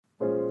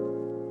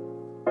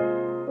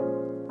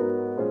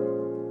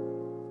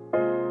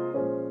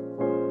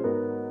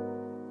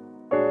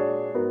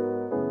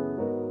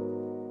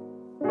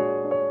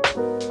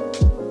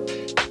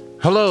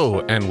Hello,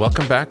 and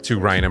welcome back to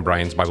Ryan and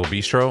Brian's Bible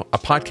Bistro, a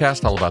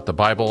podcast all about the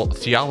Bible,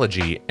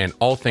 theology, and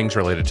all things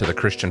related to the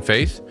Christian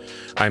faith.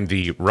 I'm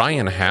the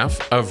Ryan half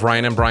of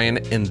Ryan and Brian,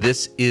 and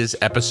this is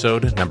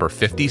episode number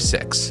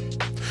 56.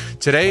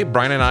 Today,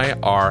 Brian and I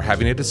are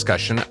having a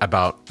discussion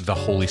about the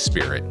Holy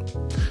Spirit.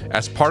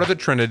 As part of the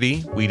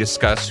Trinity, we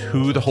discuss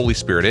who the Holy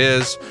Spirit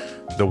is,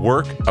 the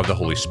work of the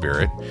Holy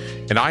Spirit,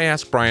 and I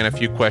ask Brian a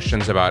few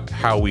questions about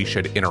how we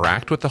should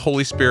interact with the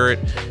Holy Spirit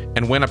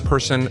and when a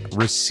person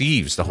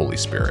receives the Holy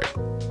Spirit.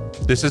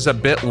 This is a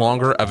bit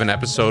longer of an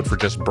episode for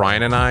just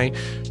Brian and I,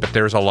 but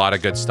there's a lot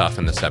of good stuff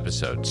in this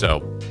episode,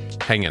 so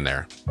hang in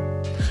there.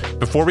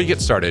 Before we get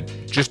started,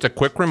 just a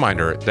quick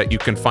reminder that you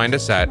can find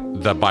us at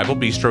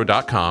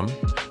thebiblebistro.com,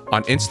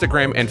 on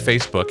Instagram and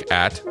Facebook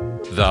at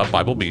The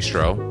Bible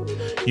Bistro.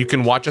 You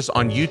can watch us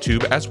on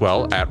YouTube as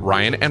well at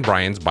Ryan and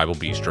Brian's Bible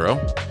Bistro.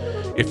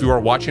 If you are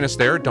watching us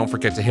there, don't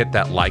forget to hit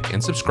that like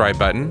and subscribe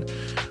button.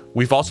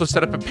 We've also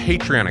set up a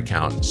Patreon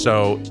account,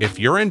 so if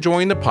you're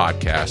enjoying the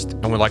podcast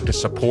and would like to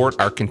support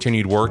our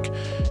continued work,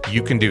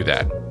 you can do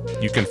that.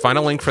 You can find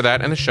a link for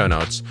that in the show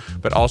notes,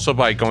 but also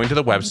by going to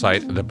the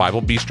website,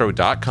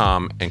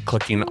 thebiblebistro.com, and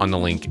clicking on the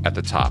link at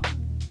the top.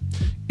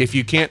 If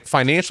you can't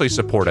financially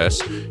support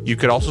us, you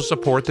could also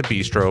support the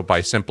Bistro by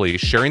simply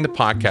sharing the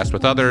podcast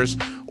with others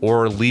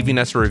or leaving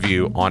us a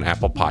review on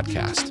Apple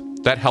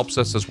Podcast. That helps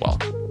us as well.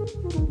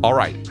 All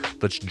right,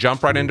 let's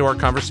jump right into our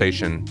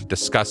conversation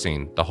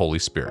discussing the Holy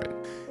Spirit.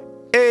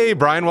 Hey,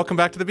 Brian, welcome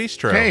back to the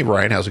Bistro. Hey,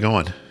 Brian, how's it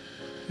going?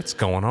 It's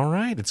going all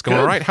right. It's going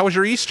all right. How was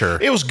your Easter?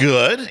 It was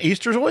good.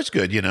 Easter's always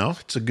good, you know.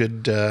 It's a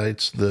good,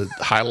 it's the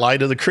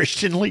highlight of the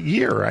Christian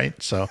year,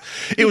 right? So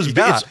it was,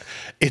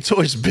 it's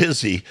always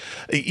busy.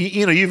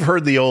 You know, you've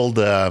heard the old,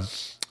 the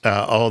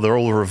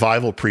old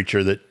revival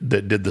preacher that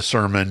did the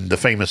sermon, the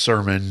famous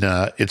sermon,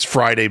 it's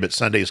Friday, but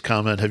Sunday's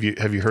coming. Have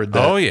you heard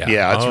that? Oh, yeah.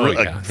 Yeah. It's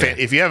really, yeah.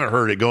 If you haven't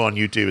heard it, go on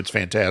YouTube. It's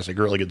fantastic.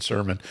 Really good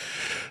sermon.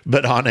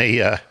 But on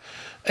a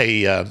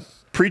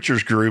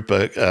preachers group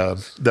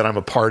that I'm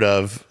a part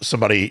of,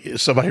 somebody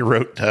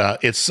wrote,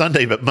 it's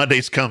Sunday, but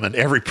Monday's coming.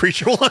 Every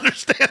preacher will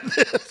understand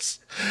this.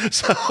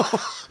 So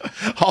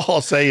all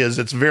I'll say is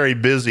it's very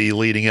busy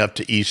leading up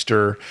to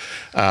Easter.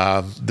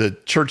 The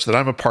church that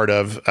I'm a part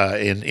of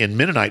in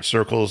Mennonite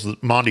circles,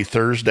 Maundy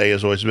Thursday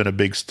has always been a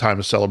big time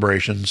of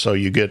celebration. So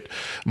you get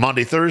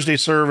Maundy Thursday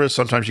service.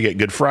 Sometimes you get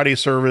Good Friday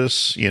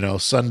service, you know,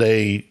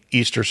 Sunday,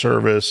 Easter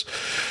service,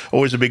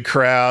 always a big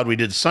crowd. We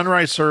did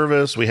sunrise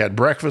service. We had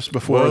breakfast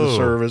before the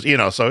service, you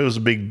know, so it was a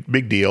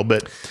big deal.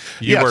 But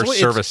you were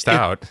serviced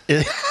out.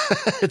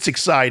 It's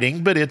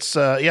exciting, but it's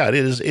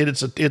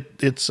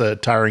it's a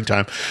tiring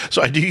time.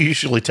 So I do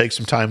usually take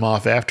some time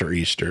off after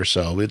Easter.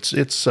 So it's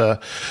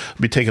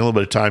be taking a little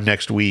bit of time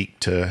next week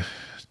to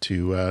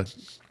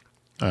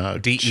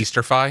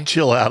de-Easterfy?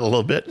 Chill out a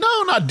little bit.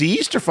 No, not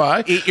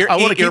de-Easterfy. I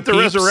want to keep the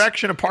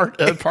resurrection a part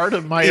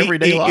of my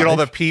everyday life. Eat all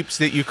the peeps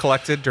that you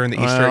collected during the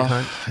Easter egg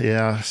hunt?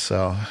 Yeah,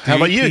 so. How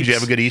about you? Did you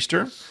have a good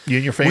Easter? You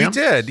and your family? We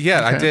did,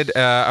 yeah. Okay. I did.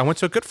 I went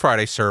to a Good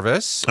Friday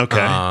service. Okay.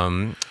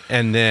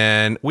 And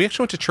then we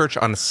actually went to church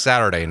on a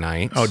Saturday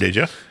night. Oh, did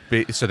you?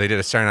 So they did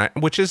a Saturday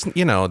night, which is,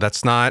 you know,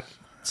 it's not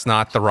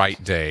the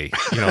right day.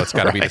 You know, it's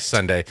got to be the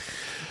Sunday.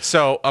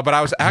 So, but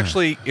I was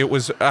actually,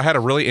 I had a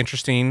really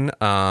interesting,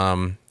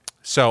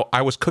 so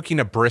I was cooking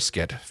a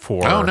brisket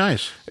for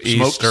nice.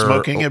 Easter.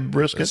 Smoking a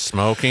brisket?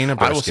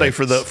 I will say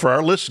for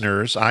our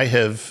listeners, I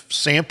have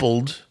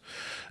sampled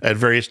at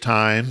various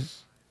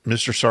times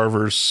Mr.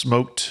 Sarver's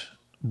smoked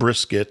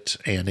brisket,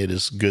 and it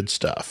is good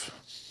stuff.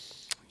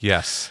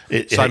 Yes.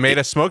 I made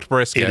a smoked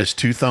brisket. It is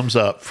 2 thumbs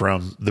up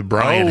from the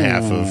Brian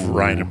half of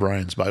Ryan and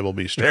Brian's Bible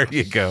Bistro. There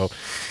you go.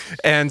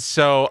 And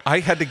so I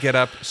had to get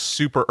up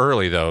super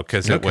early, though,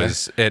 because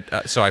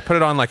so I put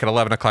it on like at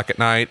 11 o'clock at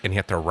night, and you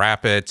have to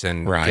wrap it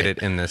and get it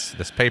in this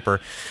paper.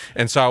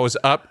 And so I was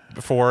up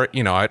before,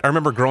 you know, I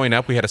remember growing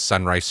up, we had a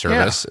sunrise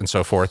service and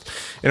so forth.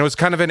 And it was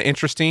kind of an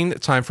interesting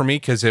time for me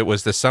because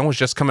the sun was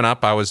just coming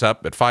up. I was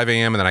up at 5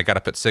 a.m. and then I got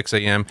up at 6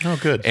 a.m. Oh,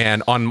 good.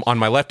 And on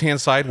my left-hand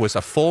side was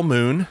a full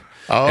moon.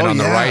 Oh, and on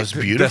the right, it was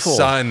beautiful. The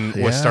sun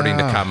was starting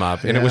to come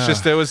up, and it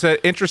was an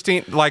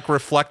interesting, like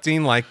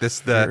reflecting, like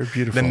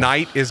the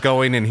night is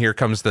going, and here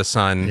comes the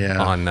sun. Yeah,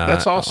 on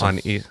that's awesome.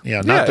 It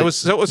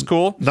was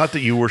cool. Not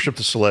that you worship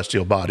the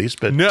celestial bodies,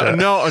 but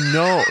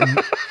no,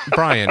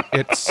 Brian,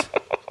 it's.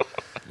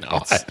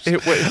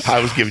 I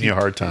was giving you a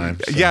hard time.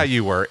 So. Yeah,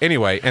 you were.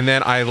 Anyway, and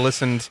then I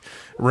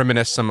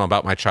reminisce some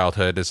about my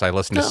childhood as I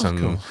listened to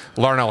some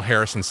Larnell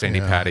Harris and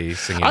Sandy Patty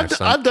singing.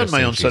 I've done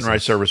my own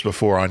sunrise service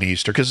before on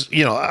Easter because,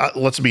 you know,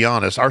 let's be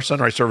honest, our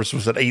sunrise service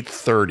was at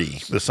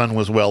 8:30. The sun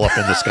was well up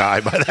in the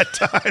sky by that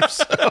time.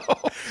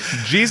 So.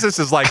 Jesus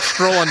is like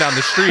strolling down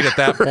the street at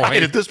that point.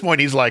 Right, at this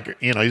point, he's like,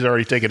 you know, he's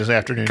already taken his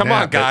afternoon Come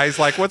nap. on, guys.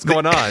 Like, what's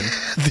going on?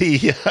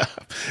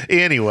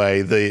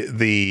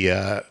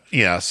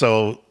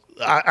 So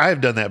I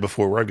have done that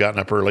before where I've gotten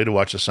up early to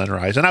watch the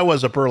sunrise. And I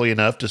was up early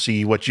enough to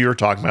see what you were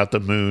talking about, the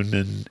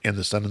moon and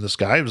the sun in the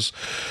sky. It was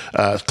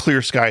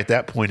clear sky at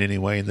that point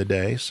anyway in the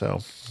day.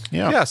 So,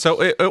 yeah. Yeah,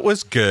 so it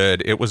was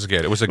good. It was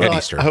good. It was a good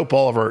Easter. I hope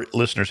all of our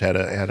listeners had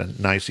a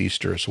nice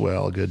Easter as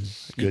well. A good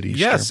Easter.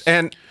 Yes,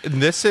 and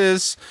this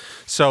is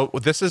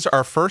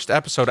our first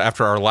episode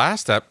after our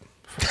last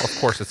Of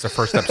course, it's the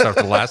first episode of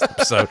the last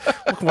episode.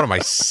 What am I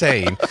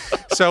saying?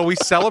 So we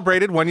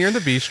celebrated 1 year in the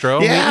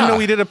bistro. Yeah.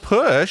 We did a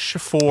push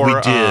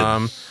for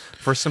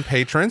some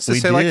patrons to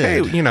say like,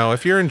 hey,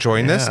 if you're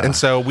enjoying this, and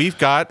so we've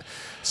got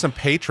some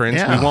patrons.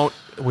 Yeah.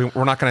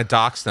 We're not going to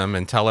dox them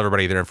and tell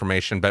everybody their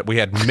information, but we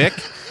had Mick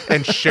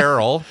and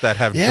Cheryl that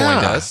have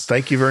joined us.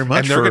 Thank you very much.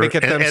 And they're going to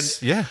get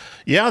them.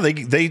 Yeah,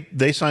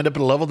 they signed up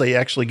at a level. They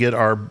actually get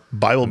our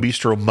Bible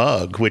Bistro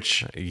mug,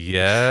 which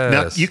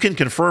now you can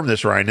confirm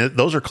this, Ryan.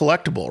 Those are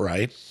collectible,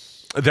 right?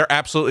 They're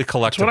absolutely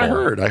collectible. That's what I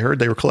heard. I heard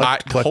they were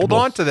collectible. Hold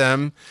on to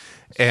them.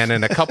 And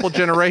in a couple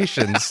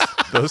generations,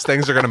 those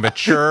things are going to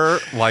mature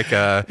like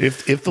a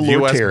if the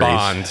Lord US tarries.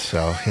 bond.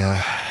 So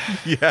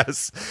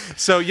Yes.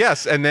 So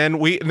yes, and then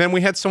we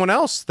had someone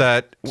else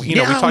that we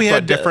talked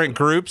about different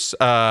groups.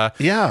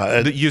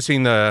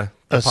 Using the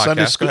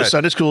podcast.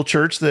 Sunday school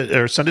church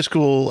Sunday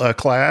school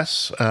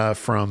class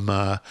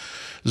from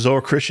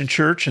Zoar Christian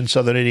Church in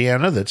Southern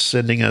Indiana that's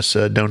sending us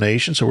a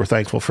donation. So we're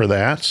thankful for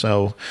that.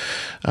 So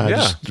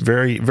just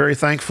very, very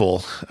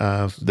thankful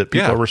that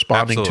people are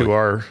responding to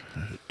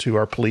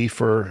our plea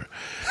for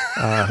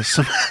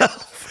some help.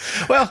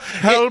 Well,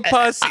 help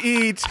us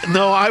eat.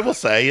 No, I will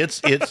say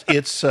it's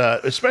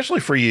especially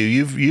for you.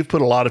 You've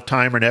put a lot of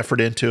time and effort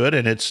into it,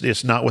 and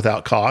it's not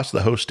without cost,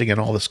 the hosting and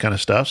all this kind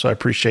of stuff. So I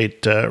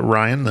appreciate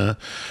Ryan, the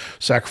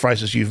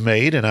sacrifices you've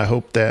made, and I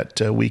hope that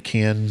we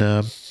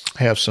can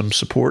have some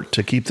support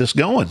to keep this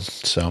going.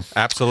 So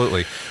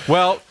absolutely.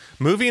 Well,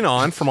 moving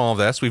on from all of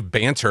this, we've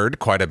bantered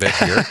quite a bit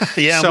here.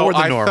 So more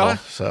than normal.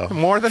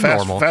 More than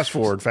normal. Fast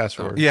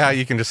forward. Yeah,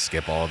 you can just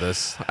skip all of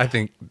this. I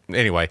think,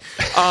 anyway.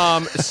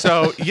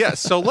 So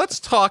let's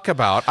talk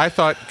about, I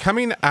thought,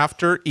 coming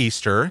after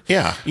Easter.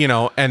 Yeah.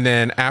 And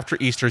then after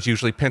Easter is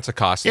usually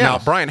Pentecost. Yeah. Now,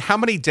 Brian, how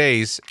many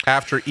days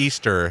after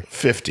Easter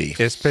 50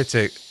 is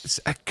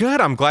Pentecost?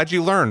 Good. I'm glad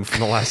you learned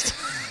from the last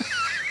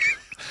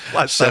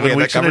 7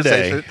 weeks in a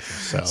day.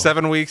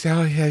 7 weeks.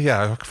 Oh,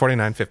 yeah.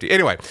 49, 50.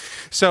 Anyway,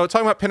 so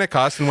talking about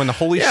Pentecost and when the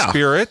Holy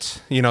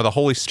Spirit, the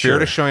Holy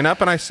Spirit is showing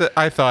up. And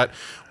I thought,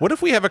 what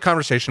if we have a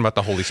conversation about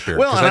the Holy Spirit?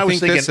 Well, and I was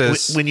thinking,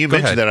 when you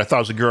mentioned that, I thought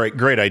it was a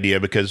great idea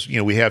because,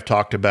 we have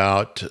talked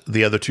about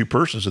the other two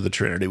persons of the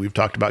Trinity. We've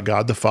talked about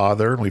God the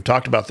Father, and we've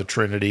talked about the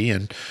Trinity,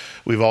 and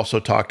we've also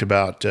talked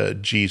about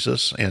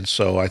Jesus. And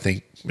so I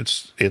think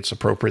it's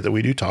appropriate that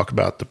we do talk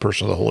about the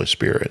person of the Holy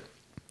Spirit.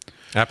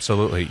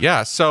 Absolutely.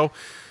 Yeah. So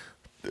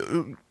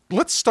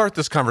let's start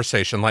this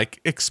conversation.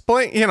 Like,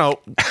 explain, I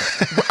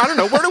don't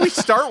know, where do we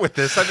start with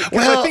this? I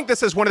think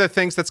this is one of the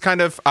things that's kind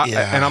of, and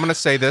I'm going to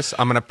say this,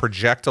 I'm going to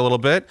project a little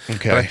bit,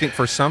 but I think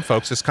for some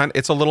folks,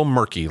 it's a little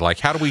murky. Like,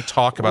 how do we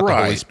talk about the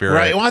Holy Spirit?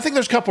 Right. Well, I think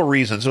there's a couple of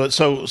reasons.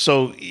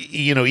 So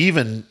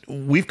even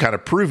we've kind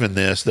of proven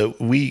this, that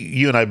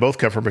you and I both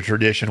come from a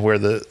tradition where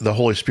the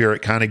Holy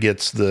Spirit kind of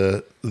gets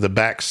the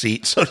back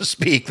seat, so to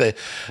speak, that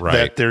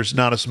there's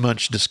not as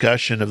much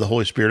discussion of the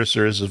Holy Spirit as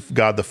there is of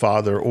God the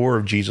Father or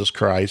of Jesus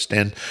Christ.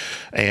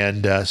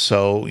 And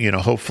so,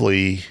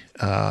 hopefully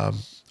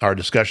our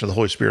discussion of the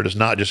Holy Spirit is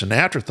not just an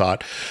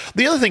afterthought.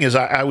 The other thing is,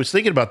 I was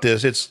thinking about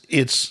this.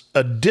 It's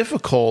a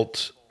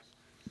difficult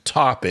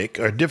topic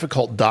or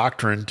difficult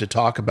doctrine to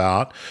talk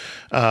about,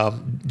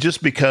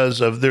 just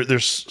because of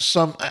there's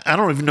some, I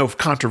don't even know if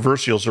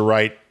controversial is the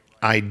right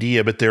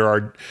idea, but there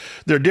are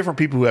different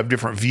people who have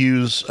different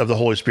views of the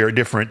Holy Spirit,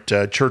 different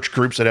church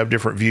groups that have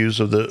different views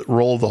of the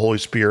role of the Holy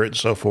Spirit and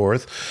so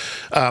forth.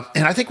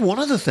 And I think one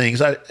of the things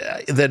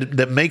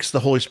that makes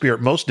the Holy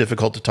Spirit most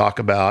difficult to talk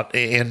about,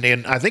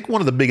 and I think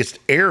one of the biggest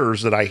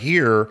errors that I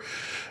hear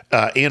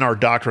in our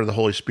doctrine of the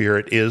Holy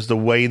Spirit is the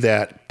way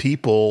that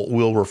people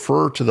will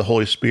refer to the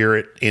Holy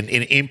Spirit in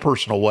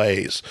impersonal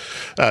ways.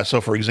 So,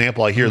 for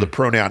example, I hear the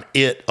pronoun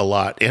 "it" a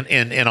lot,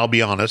 and I'll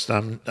be honest,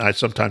 I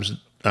sometimes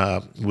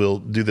will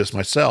do this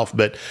myself,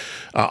 but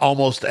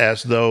almost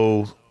as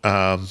though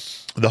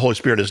the Holy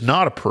Spirit is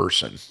not a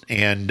person,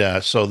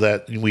 and so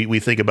that we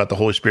think about the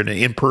Holy Spirit in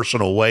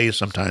impersonal ways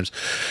sometimes.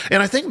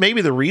 And I think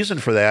maybe the reason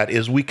for that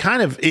is we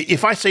kind of,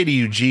 if I say to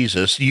you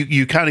Jesus,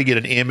 you kind of get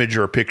an image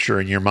or a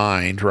picture in your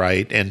mind,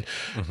 right? And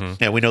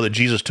and we know that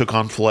Jesus took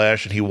on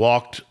flesh and he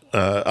walked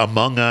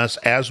among us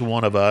as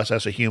one of us,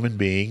 as a human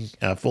being,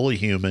 fully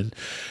human,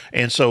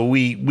 and so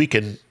we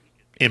can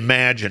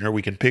imagine or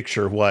we can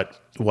picture what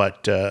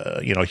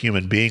a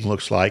human being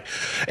looks like.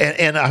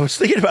 And I was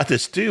thinking about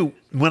this too.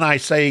 When I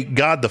say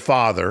God the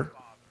Father,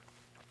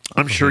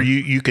 I'm sure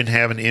you can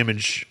have an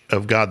image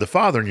of God the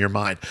Father in your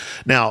mind.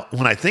 Now,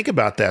 when I think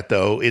about that,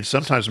 though, it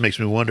sometimes makes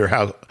me wonder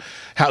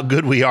how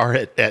good we are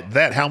at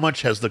that. How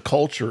much has the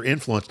culture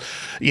influenced?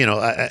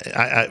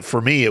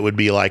 For me, it would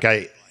be like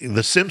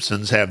The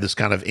Simpsons have this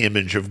kind of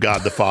image of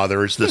God the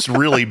Father. It's this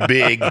really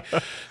big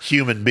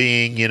human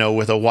being,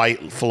 with a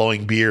white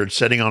flowing beard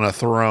sitting on a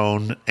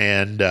throne.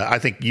 And I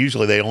think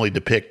usually they only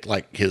depict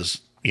like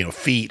his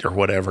feet or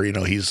whatever.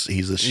 He's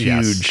this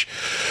huge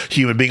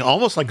human being,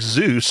 almost like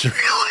Zeus,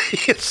 really,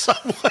 in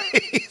some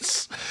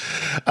ways.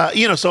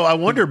 So I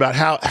wonder about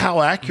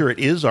how accurate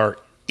is our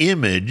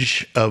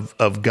image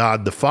of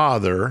God the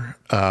Father.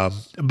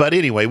 But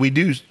anyway, we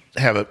do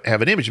have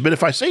an image. But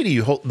if I say to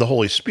you the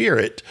Holy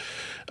Spirit,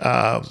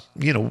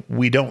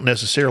 we don't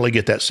necessarily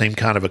get that same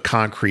kind of a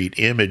concrete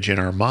image in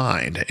our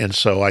mind. And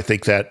so I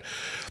think that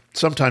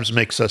sometimes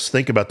makes us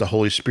think about the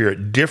Holy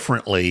Spirit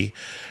differently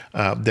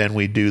than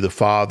we do the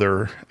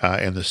Father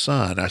and the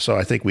Son. So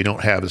I think we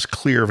don't have as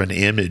clear of an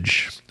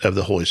image of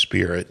the Holy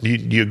Spirit. Do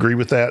you agree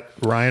with that,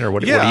 Ryan, or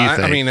what do you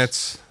think?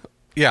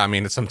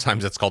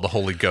 Sometimes it's called the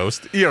Holy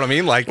Ghost. You know what I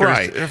mean? Like,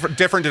 right.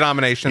 Different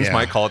denominations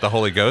might call it the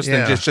Holy Ghost.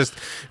 Yeah. And it's just,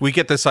 we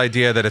get this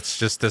idea that it's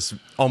just this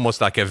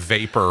almost like a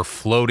vapor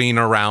floating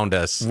around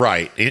us.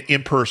 Right.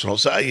 Impersonal.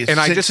 So, I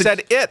just said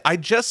it.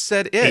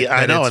 Yeah,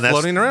 I know. It's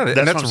floating around it.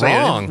 And that's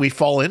wrong. We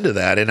fall into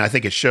that. And I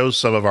think it shows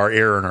some of our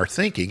error in our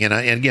thinking. And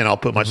again, I'll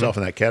put myself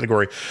in that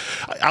category.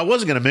 I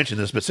wasn't going to mention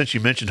this, but since you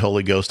mentioned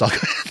Holy Ghost, I'll go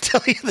ahead and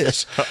tell you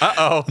this.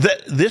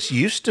 That this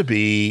used to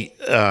be,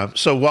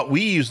 so what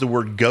we use the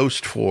word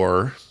ghost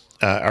for,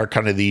 are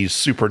kind of these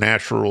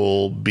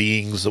supernatural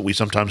beings that we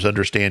sometimes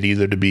understand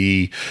either to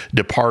be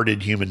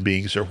departed human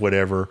beings or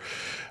whatever.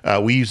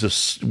 We use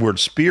the word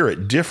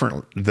spirit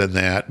different than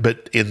that,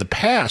 but in the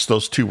past,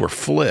 those two were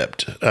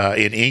flipped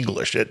in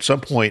English. At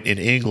some point in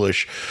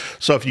English,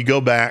 so if you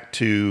go back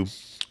to,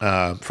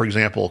 for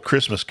example,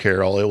 Christmas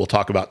Carol, it will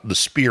talk about the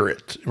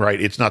spirit, right?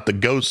 It's not the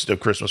ghost of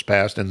Christmas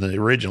Past in the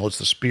original, it's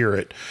the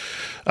spirit.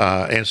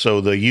 And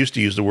so they used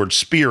to use the word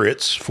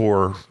spirits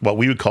for what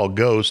we would call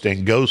ghost,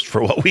 and ghost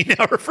for what we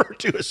now refer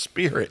to as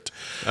spirit.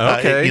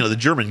 Okay. The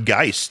German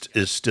Geist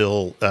is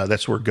still,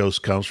 that's where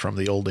ghost comes from,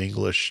 the Old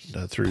English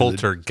through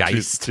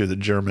Poltergeist. through the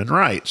German,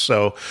 right?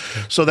 So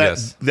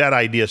that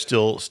idea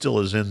still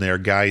is in there,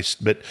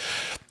 Geist. But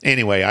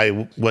anyway, I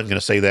wasn't going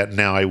to say that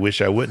now. I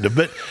wish I wouldn't have.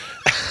 But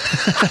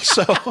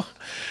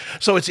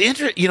So it's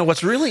interesting.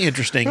 What's really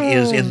interesting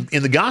is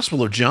in the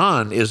Gospel of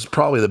John is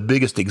probably the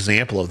biggest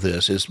example of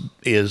this.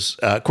 Is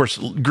of course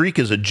Greek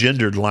is a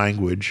gendered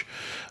language.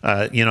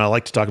 I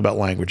like to talk about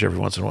language every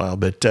once in a while,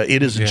 but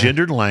it is a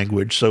gendered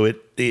language. So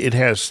it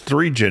has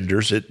three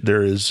genders.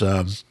 There is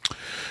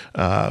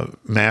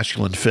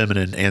masculine,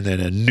 feminine, and then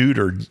a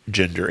neuter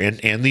gender,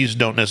 and these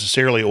don't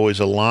necessarily always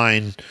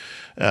align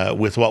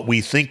with what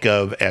we think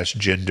of as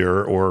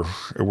gender, or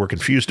we're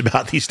confused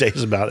about these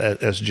days about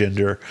as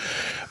gender.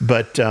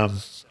 But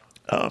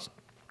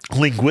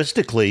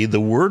linguistically, the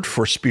word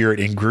for spirit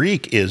in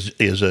Greek is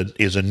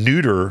a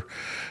neuter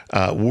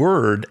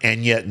word,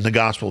 and yet in the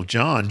Gospel of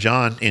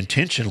John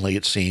intentionally,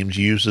 it seems,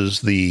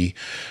 uses the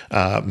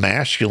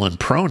masculine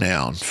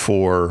pronoun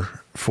for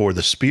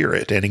the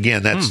Spirit. And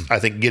again, that's I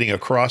think getting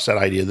across that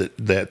idea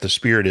that the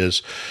Spirit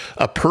is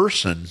a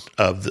person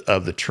of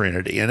the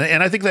Trinity. And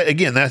I think that,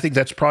 again, I think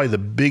that's probably the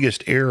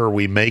biggest error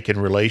we make in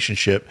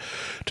relationship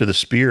to the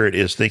Spirit,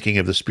 is thinking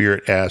of the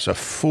Spirit as a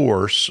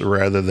force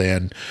rather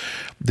than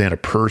a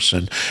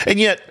person. And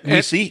yet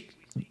we see.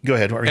 Go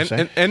ahead. What were you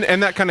saying?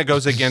 And that kind of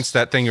goes against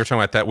that thing you're talking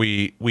about, that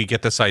we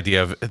get this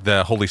idea of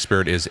the Holy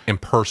Spirit is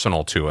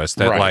impersonal to us.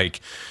 That, like,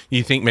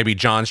 you think maybe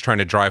John's trying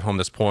to drive home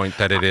this point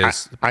that it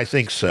is. I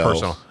think so.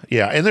 Personal.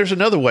 Yeah, and there's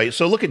another way.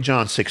 So look at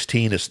John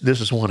 16. This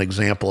is one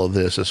example of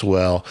this as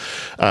well.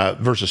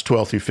 Verses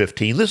 12 through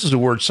 15. This is a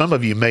word some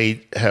of you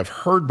may have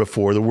heard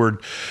before. The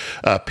word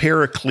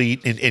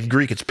paraclete. In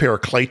Greek, it's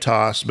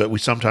parakletos, but we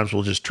sometimes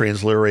will just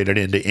transliterate it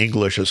into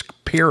English as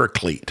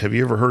paraclete. Have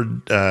you ever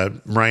heard,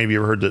 Ryan? Have you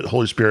ever heard the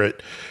Holy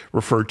Spirit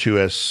referred to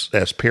as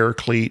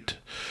paraclete?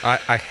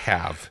 I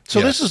have. So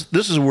this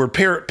is a word.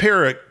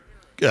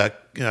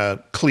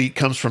 Cleat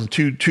comes from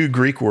two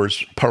Greek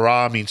words.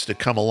 Para means to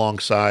come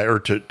alongside, or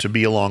to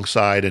be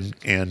alongside, and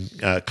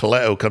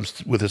kaleo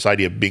comes with this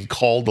idea of being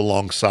called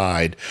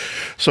alongside.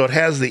 So it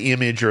has the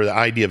image or the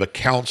idea of a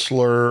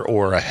counselor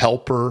or a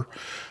helper.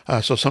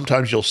 So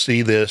sometimes you'll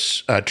see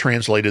this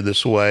translated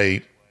this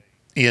way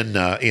in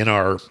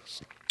our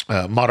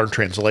modern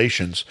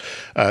translations.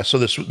 So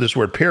this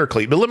word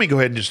paraclete. But let me go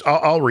ahead and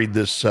I'll read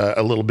this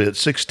a little bit.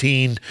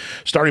 16,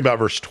 starting about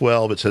verse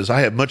 12, it says, "I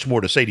have much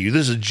more to say to you."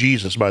 This is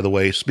Jesus, by the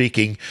way,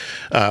 speaking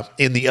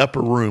in the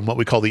upper room, what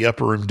we call the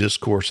upper room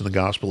discourse in the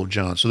Gospel of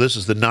John. So this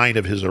is the night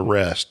of his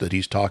arrest that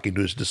he's talking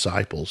to his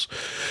disciples.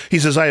 He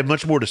says, "I have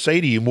much more to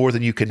say to you, more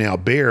than you can now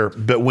bear.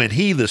 But when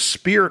he, the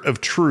Spirit of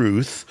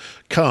truth,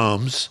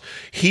 comes,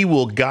 he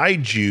will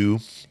guide you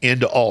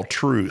into all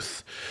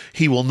truth.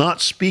 He will not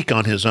speak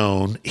on his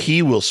own.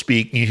 He will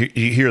speak," you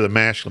hear the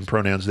masculine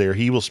pronouns there,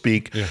 "he will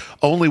speak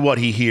only what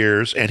he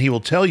hears, and he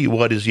will tell you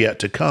what is yet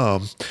to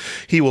come.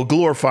 He will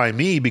glorify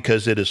me,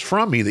 because it is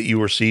from me that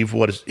you receive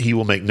what he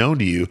will make known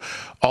to you.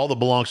 All that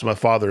belongs to my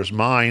Father is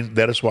mine.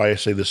 That is why I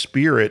say the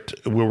Spirit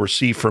will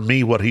receive from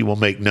me what he will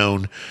make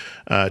known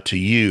to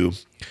you."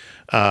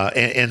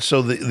 And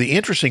so the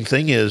interesting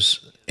thing is,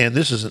 and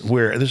this isn't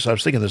where this. I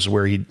was thinking this is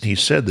where he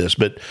said this,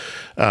 but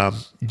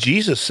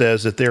Jesus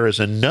says that there is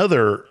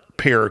another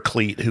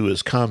Paraclete who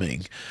is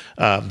coming.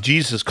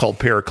 Jesus is called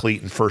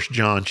Paraclete in 1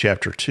 John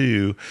chapter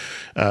 2,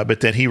 but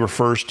then he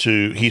refers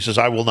to, he says,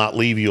 I will not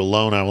leave you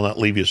alone. I will not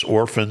leave you as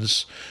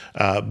orphans,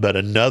 but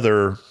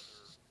another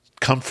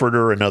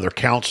comforter, another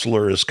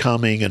counselor is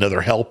coming,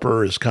 another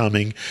helper is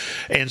coming.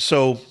 And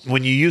so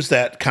when you use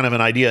that kind of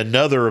an idea,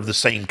 another of the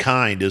same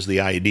kind is the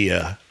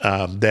idea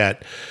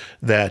that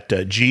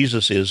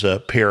Jesus is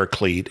a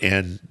paraclete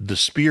and the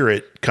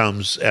Spirit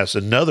comes as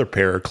another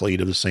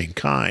paraclete of the same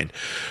kind.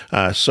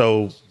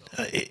 So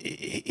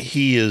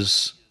he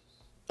is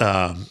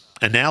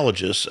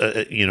analogous,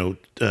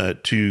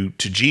 to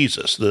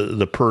Jesus,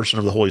 the person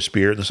of the Holy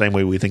Spirit, in the same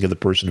way we think of the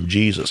person of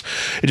Jesus.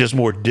 It's just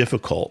more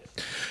difficult.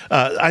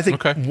 I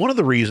think one of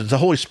the reasons the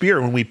Holy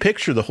Spirit, when we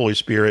picture the Holy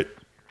Spirit,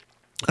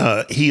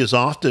 he is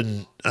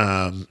often.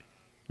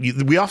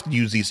 We often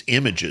use these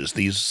images,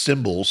 these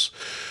symbols,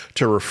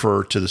 to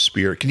refer to the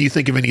Spirit. Can you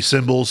think of any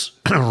symbols,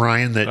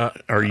 Ryan,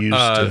 that are used?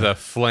 The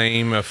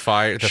flame of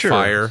fire, the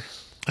fire.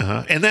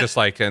 And that, just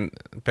like in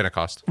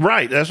Pentecost.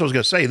 Right. That's what I was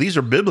going to say. These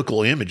are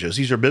biblical images.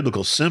 These are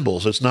biblical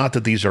symbols. It's not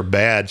that these are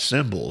bad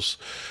symbols.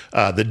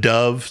 The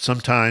dove,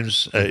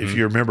 sometimes, if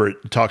you remember,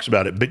 it talks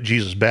about it.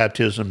 Jesus'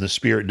 baptism, the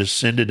Spirit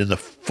descended in the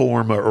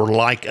form or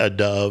like a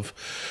dove.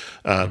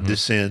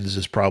 Descends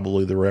is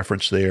probably the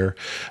reference there.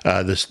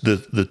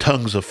 The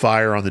tongues of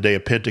fire on the day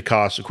of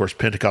Pentecost. Of course,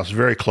 Pentecost is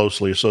very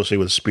closely associated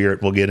with the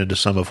Spirit. We'll get into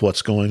some of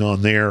what's going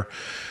on there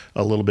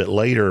a little bit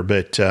later,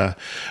 but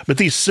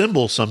these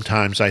symbols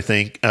sometimes, I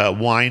think,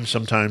 wine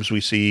sometimes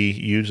we see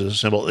used as a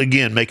symbol.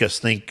 Again, make us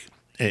think.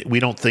 We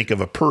don't think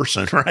of a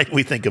person, right?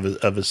 We think of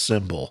a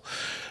symbol,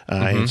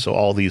 and so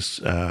all these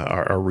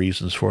are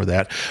reasons for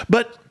that.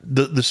 But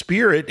the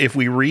Spirit, if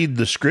we read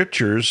the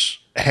Scriptures,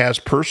 has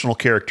personal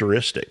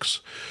characteristics.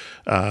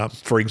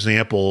 For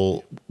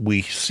example,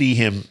 we see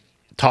him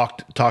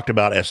talked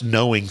about as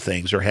knowing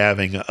things or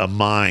having a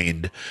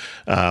mind.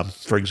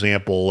 For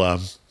example,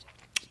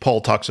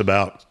 Paul talks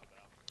about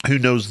who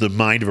knows the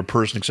mind of a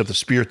person except the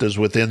Spirit that is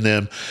within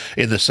them.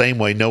 In the same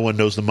way, no one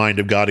knows the mind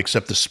of God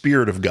except the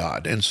Spirit of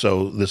God. And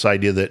so this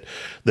idea that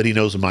he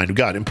knows the mind of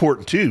God,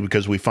 important too,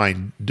 because we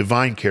find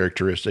divine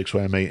characteristics.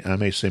 I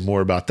may say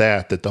more about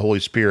that the Holy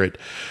Spirit,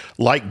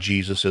 like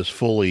Jesus, is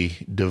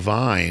fully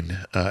divine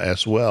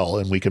as well.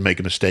 And we can make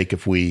a mistake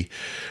if we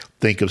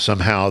think of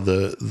somehow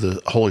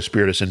the Holy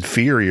Spirit is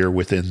inferior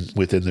within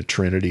the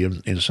Trinity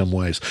in some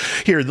ways.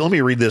 Here, let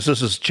me read this.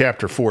 This is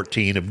chapter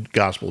 14 of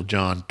Gospel of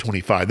John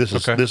 25. This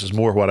is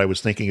more what I was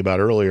thinking about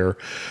earlier,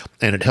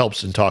 and it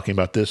helps in talking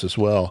about this as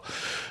well.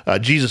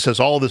 Jesus says,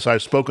 all this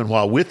I've spoken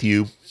while with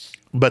you,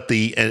 but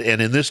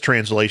and in this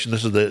translation,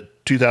 this is the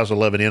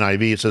 2011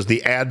 NIV, it says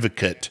the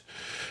advocate,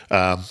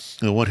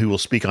 the one who will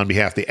speak on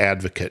behalf of the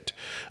advocate.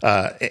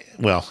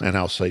 And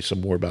I'll say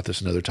some more about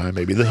this another time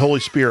maybe. The Holy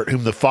Spirit,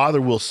 whom the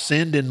Father will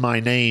send in my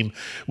name,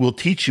 will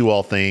teach you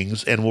all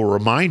things and will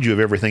remind you of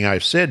everything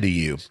I've said to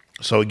you.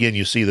 So again,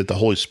 you see that the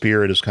Holy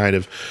Spirit is kind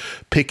of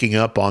picking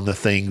up on the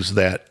things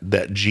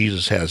that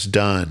Jesus has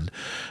done.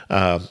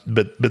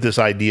 But this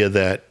idea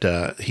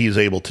that he is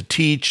able to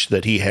teach,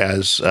 that he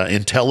has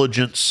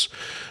intelligence.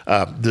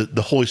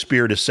 The Holy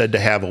Spirit is said to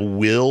have a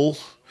will.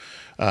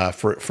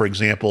 For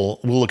example,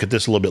 we'll look at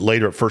this a little bit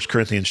later at 1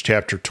 Corinthians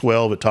chapter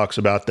 12. It talks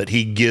about that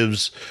he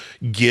gives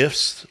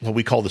gifts, what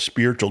we call the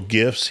spiritual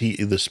gifts.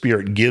 The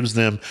Spirit gives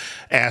them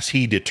as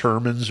he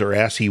determines or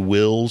as he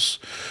wills.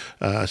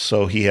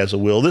 So he has a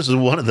will. This is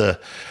one of the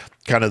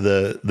kind of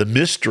the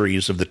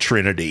mysteries of the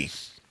Trinity.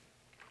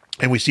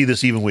 And we see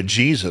this even with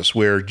Jesus,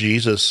 where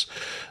Jesus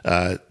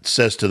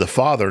says to the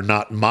Father,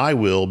 not my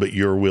will, but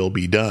your will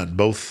be done.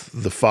 Both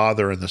the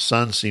Father and the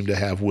Son seem to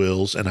have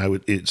wills,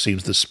 and it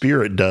seems the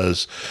Spirit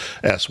does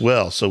as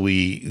well. So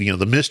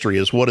the mystery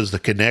is, what is the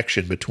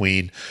connection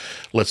between,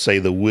 let's say,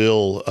 the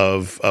will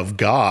of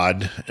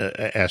God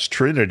as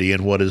Trinity,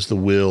 and what is the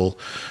will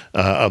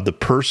of the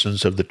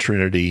persons of the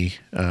Trinity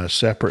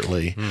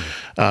separately?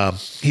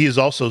 He is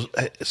also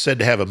said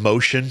to have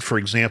emotion. For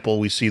example,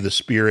 we see the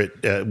Spirit,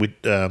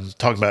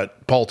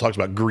 Paul talks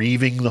about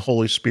grieving the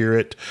Holy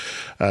Spirit.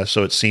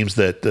 So it seems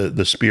that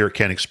the Spirit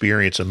can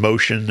experience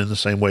emotion in the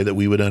same way that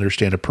we would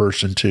understand a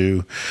person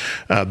to,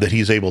 that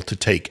he's able to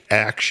take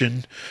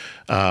action.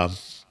 I'll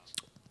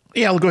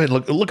go ahead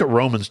and look at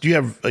Romans. Do you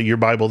have your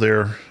Bible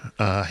there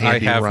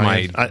handy, I have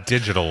Ryan? my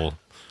digital.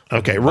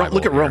 Okay,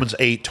 look at Romans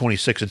 8,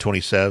 26 and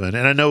 27.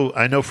 And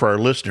I know for our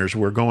listeners,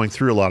 we're going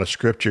through a lot of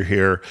scripture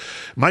here.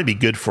 It might be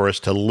good for us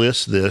to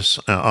list this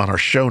on our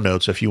show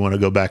notes if you want to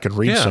go back and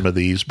read some of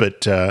these.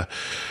 But,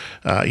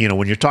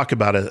 when you're talking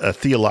about a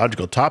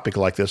theological topic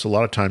like this, a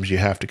lot of times you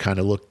have to kind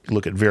of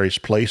look at various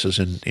places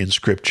in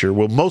scripture.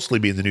 We'll mostly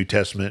be in the New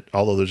Testament,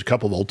 although there's a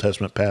couple of Old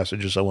Testament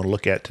passages I want to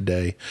look at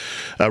today.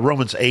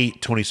 Romans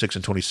 8, 26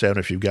 and 27,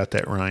 if you've got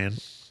that, Ryan.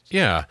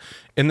 Yeah.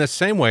 In the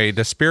same way,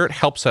 the Spirit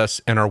helps us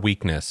in our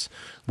weakness.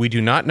 we do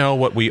not know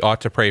what we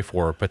ought to pray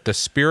for, but the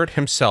Spirit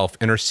himself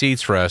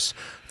intercedes for us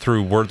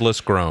through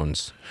wordless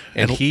groans.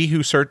 And he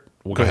who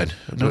Go ahead.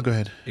 No, go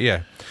ahead.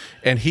 Yeah.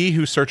 And he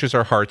who searches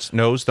our hearts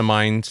knows the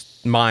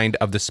mind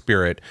of the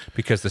Spirit,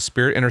 because the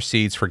Spirit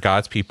intercedes for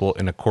God's people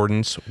in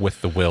accordance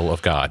with the will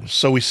of God.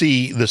 So we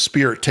see the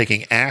Spirit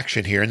taking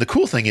action here. And the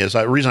cool thing is,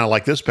 the reason I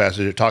like this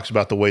passage, it talks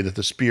about the way that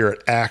the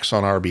Spirit acts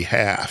on our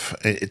behalf.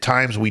 At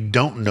times we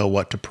don't know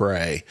what to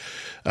pray.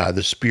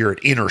 The Spirit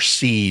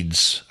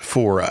intercedes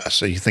for us.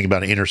 So you think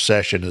about an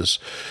intercession as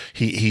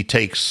he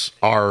takes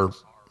our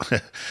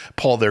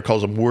Paul there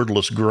calls them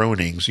wordless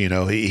groanings. You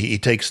know, he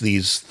takes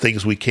these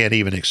things we can't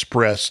even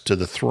express to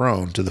the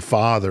throne, to the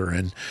Father,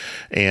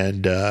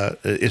 and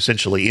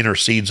essentially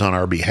intercedes on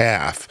our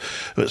behalf.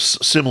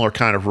 Similar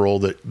kind of role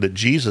that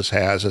Jesus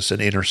has as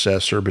an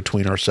intercessor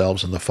between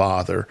ourselves and the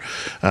Father.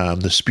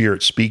 The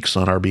Spirit speaks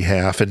on our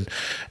behalf, and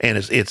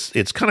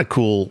it's kind of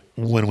cool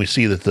when we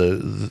see that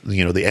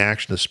the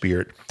action of the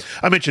Spirit.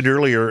 I mentioned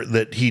earlier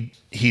that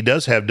he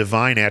does have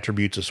divine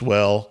attributes as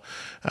well.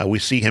 We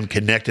see him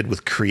connected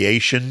with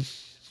creation.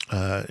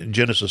 In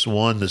Genesis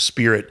 1, the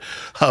Spirit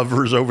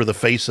hovers over the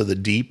face of the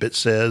deep, it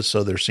says.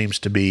 So there seems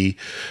to be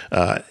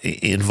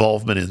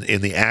involvement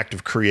in the act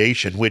of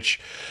creation, which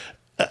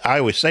I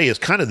always say is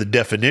kind of the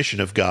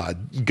definition of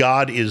God.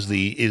 God is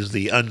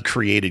the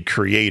uncreated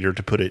creator,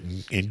 to put it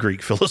in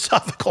Greek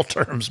philosophical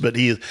terms, but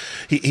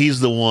he's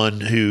the one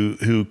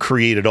who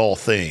created all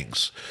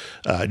things.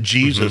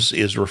 Jesus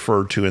is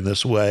referred to in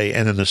this way,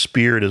 and then the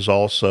Spirit is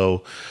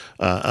also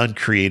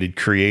uncreated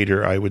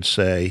creator, I would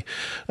say,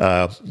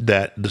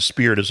 that the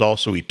Spirit is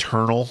also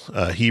eternal.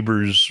 The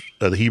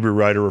Hebrew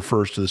writer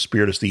refers to the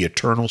Spirit as the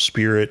eternal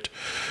Spirit.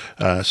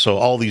 So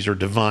all these are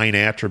divine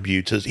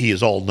attributes. He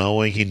is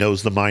all-knowing. He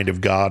knows the mind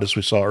of God, as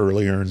we saw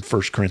earlier in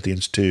 1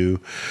 Corinthians 2.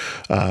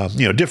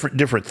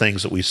 Different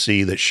things that we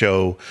see that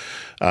show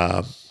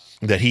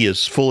that he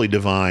is fully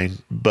divine,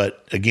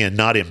 but again,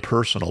 not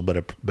impersonal, but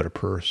a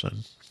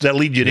person. Does that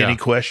lead you to any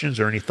questions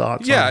or any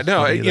thoughts? Yeah,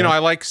 I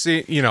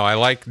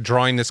like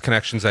drawing this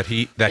connections that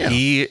he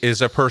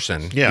is a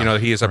person. Yeah,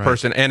 he is a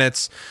person, and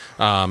it's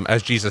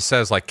as Jesus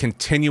says, like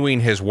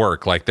continuing his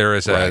work. Like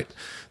there's a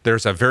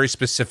very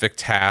specific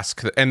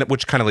task, and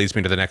which kind of leads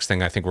me to the next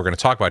thing I think we're going to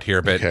talk about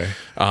here. But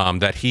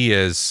that he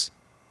is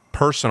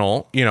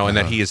personal, and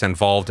that he is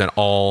involved in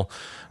all.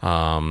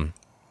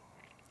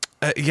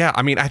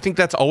 I think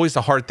that's always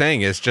the hard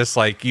thing. Is just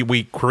like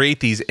we create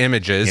these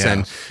images,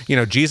 and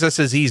Jesus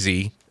is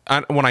easy.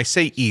 When I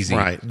say easy,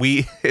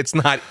 it's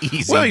not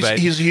easy. Well,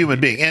 he's a human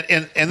being,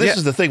 and this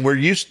is the thing. We're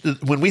used to,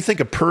 when we think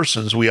of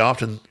persons, we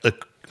often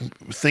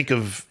think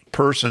of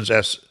persons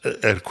as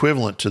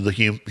equivalent to the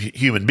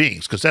human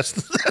beings, because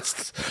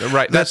that's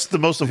right. That's the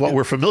most of what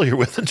we're familiar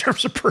with in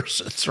terms of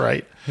persons,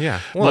 right?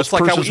 Yeah. Well, it's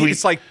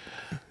like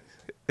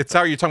it's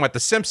how you're talking about The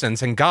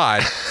Simpsons and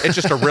God. It's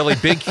just a really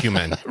big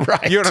human.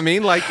 Right. You know what I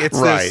mean? Like it's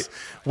this.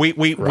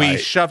 We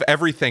shove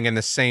everything in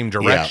the same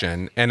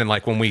direction, and then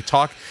like when we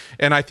talk,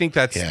 and I think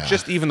that's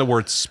just even the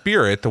word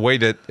spirit, the way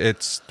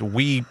that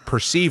we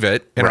perceive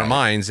it in our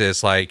minds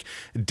is like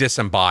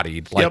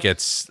disembodied, like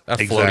it's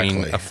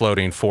a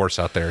floating force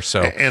out there.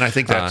 So, and I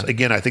think that's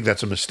I think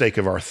that's a mistake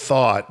of our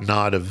thought,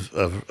 not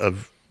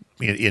of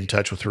in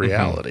touch with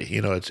reality.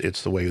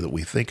 It's the way that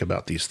we think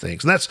about these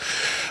things. And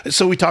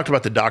so we talked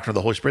about the doctrine of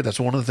the Holy Spirit. That's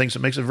one of the things that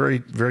makes it very,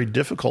 very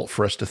difficult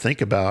for us to think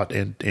about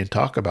and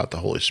talk about the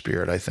Holy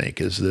Spirit, I think,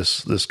 is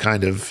this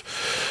kind of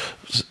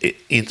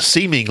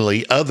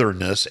seemingly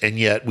otherness, and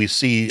yet we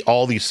see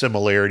all these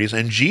similarities,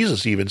 and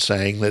Jesus even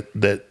saying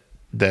that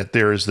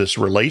there is this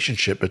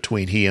relationship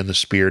between he and the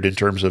Spirit in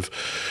terms of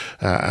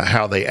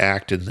how they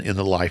act in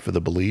the life of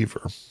the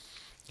believer.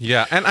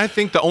 Yeah, and I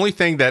think the only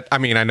thing that, I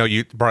know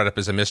you brought it up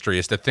as a mystery,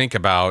 is to think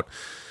about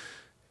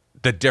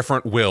the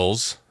different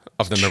wills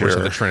of the members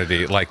of the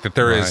Trinity. Like that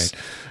there is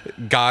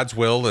God's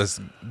will as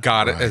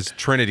God as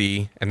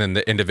Trinity, and then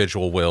the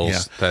individual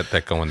wills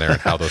that go in there,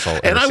 and how those all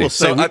and I will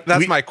say,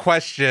 that's my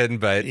question,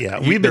 but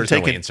we've been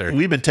taken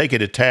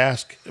to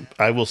task.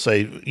 I will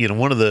say,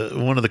 one of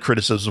the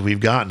criticisms we've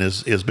gotten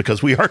is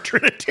because we are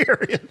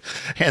Trinitarian,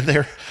 and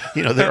there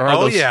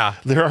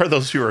are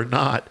those who are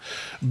not.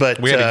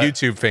 But we had a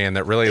YouTube fan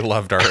that really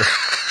loved our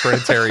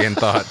Trinitarian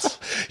thoughts.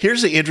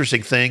 Here's the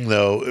interesting thing,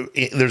 though.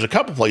 There's a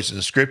couple places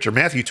in Scripture.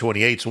 Matthew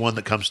 28 is one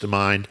that comes to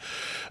mind.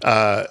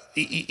 And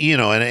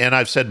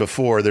I've said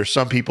before, there's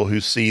some people who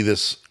see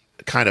this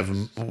kind of,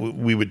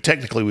 we'd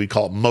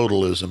call it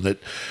modalism,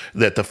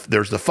 that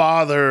there's the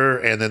Father,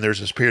 and then there's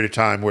this period of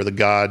time where the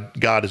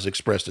God is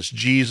expressed as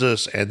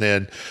Jesus, and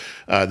then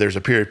there's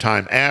a period of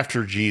time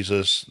after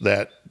Jesus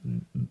that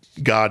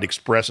God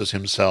expresses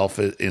himself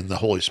in the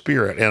Holy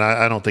Spirit. And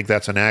I don't think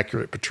that's an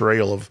accurate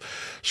portrayal of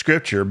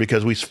Scripture,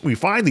 because we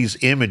find these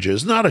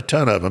images, not a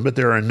ton of them, but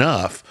there are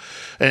enough.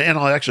 And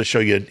I'll actually show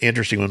you an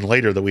interesting one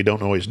later that we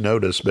don't always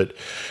notice. But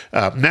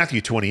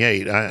Matthew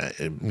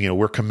 28,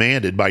 we're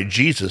commanded by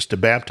Jesus to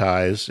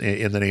baptize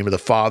in the name of the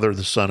Father,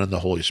 the Son, and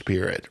the Holy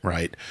Spirit,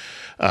 right?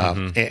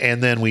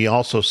 And then we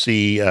also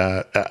see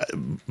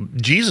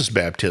Jesus'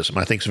 baptism,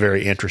 I think, is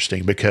very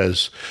interesting,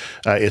 because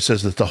it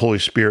says that the Holy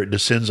Spirit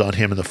descends on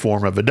him in the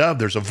form of a dove.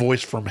 There's a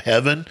voice from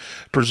heaven,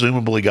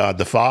 presumably God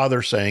the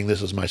Father, saying,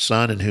 "This is my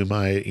Son, in whom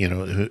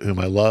whom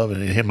I love,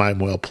 and in him I am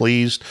well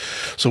pleased."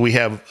 So we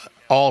have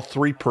all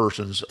three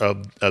persons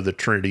of the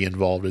Trinity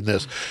involved in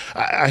this.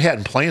 I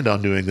hadn't planned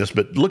on doing this,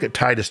 but look at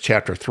Titus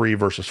chapter 3,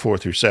 verses 4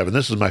 through 7.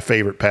 This is my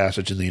favorite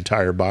passage in the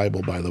entire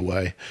Bible, by the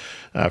way,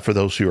 for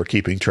those who are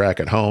keeping track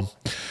at home.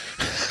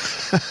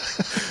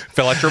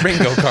 Fill out your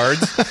bingo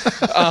cards.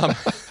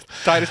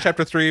 Titus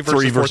chapter 3,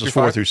 verses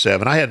 4 through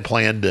 7. I hadn't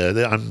planned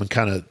I'm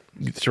kind of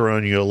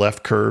throwing you a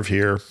left curve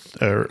here.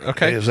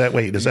 Okay. Is that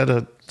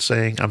a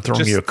saying? I'm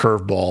throwing you a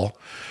curveball.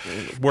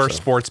 We're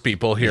sports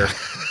people here.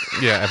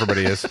 Yeah,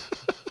 everybody is.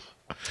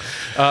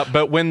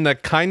 But when the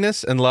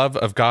kindness and love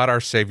of God our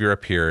Savior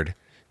appeared,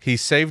 he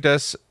saved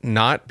us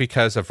not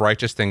because of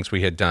righteous things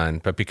we had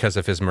done, but because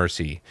of his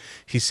mercy.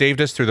 He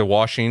saved us through the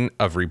washing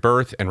of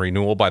rebirth and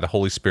renewal by the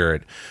Holy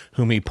Spirit,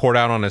 whom he poured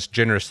out on us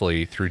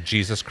generously through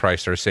Jesus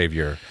Christ our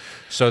Savior,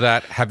 so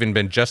that, having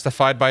been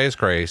justified by his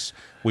grace,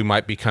 we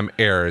might become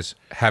heirs,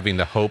 having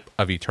the hope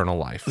of eternal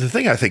life. The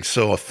thing I think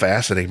so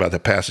fascinating about the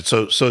passage,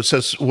 so it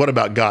says, what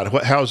about God?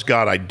 How is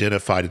God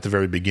identified at the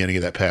very beginning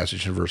of that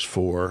passage in verse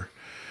 4?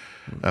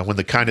 When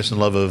the kindness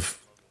and love of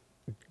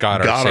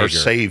God our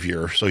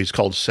Savior, so he's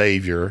called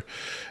Savior.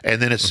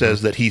 And then it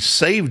says that he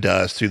saved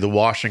us through the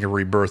washing of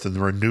rebirth and the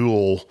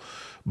renewal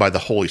by the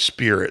Holy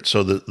Spirit.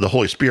 So the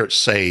Holy Spirit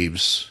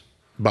saves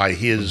by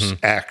his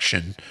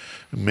action.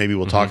 Maybe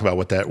we'll talk about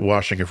what that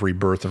washing of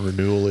rebirth and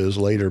renewal is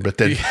later. But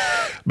then,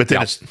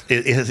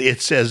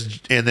 it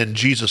says, and then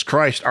Jesus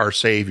Christ, our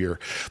Savior.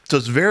 So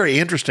it's very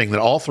interesting that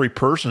all three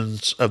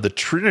persons of the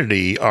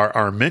Trinity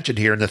are mentioned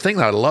here. And the thing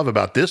that I love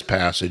about this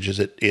passage is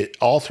that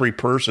all three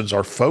persons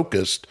are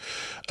focused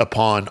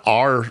upon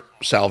our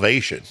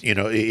salvation.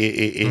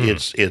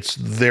 It's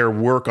their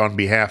work on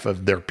behalf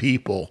of their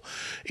people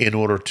in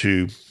order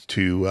to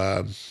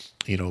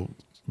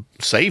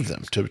save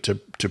them,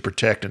 to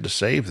protect and to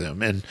save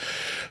them. And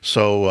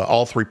so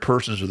all three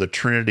persons of the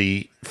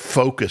Trinity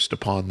focused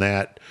upon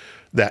that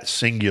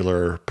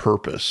singular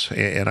purpose.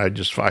 And I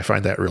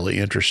find that really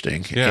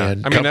interesting. Yeah.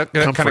 And that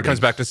kind of comes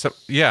back to some,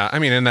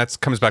 and that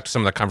comes back to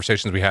some of the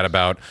conversations we had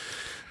about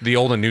the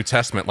Old and New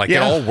Testament. Like, it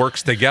all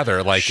works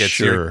together. Like,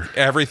 it's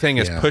everything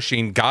is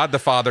pushing. God the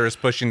Father is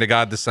pushing to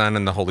God the Son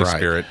and the Holy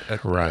Spirit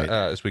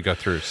as we go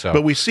through. So,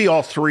 but we see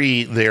all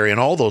three there in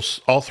all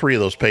three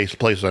of those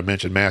places I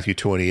mentioned: Matthew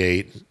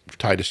 28,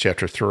 Titus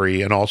chapter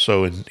 3, and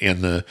also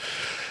in the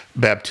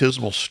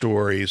baptismal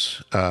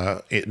stories,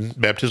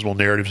 baptismal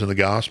narratives in the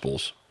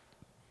Gospels.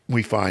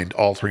 We find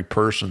all three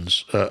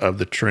persons of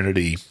the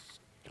Trinity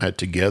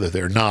together.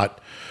 They're not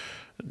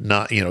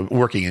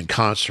working in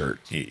concert.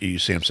 You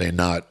see what I'm saying?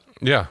 Not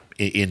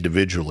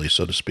individually,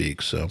 so to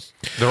speak. So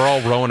they're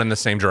all rowing in the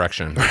same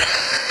direction.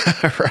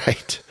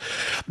 Right.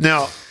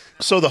 Now,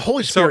 so the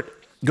Holy Spirit...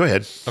 go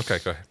ahead. Okay,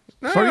 go ahead.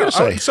 What are you going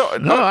to say?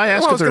 I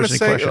asked if there's any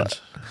questions.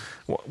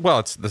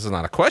 Well, this is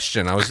not a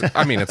question.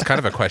 It's kind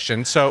of a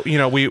question. So,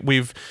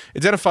 we've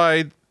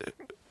identified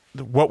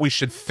what we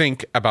should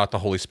think about the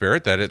Holy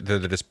Spirit, that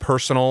it is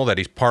personal, that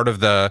he's part of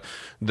the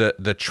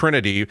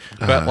Trinity,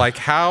 but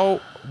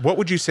what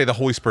would you say the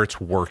Holy Spirit's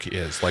work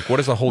is? Like, what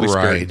does the Holy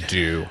Spirit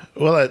do?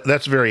 Well,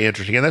 that's very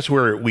interesting. And that's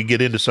where we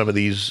get into some of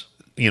these,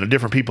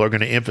 different people are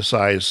going to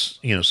emphasize,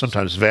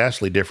 sometimes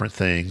vastly different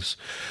things.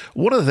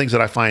 One of the things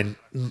that I find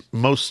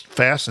most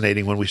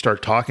fascinating when we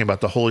start talking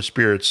about the Holy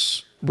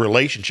Spirit's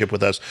relationship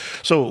with us,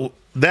 so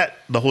that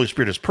the Holy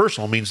Spirit is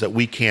personal means that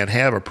we can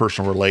have a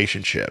personal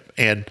relationship.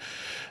 And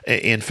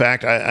in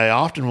fact, I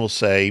often will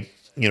say,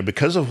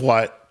 because of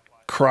what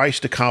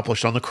Christ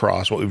accomplished on the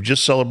cross, what we've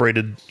just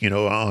celebrated,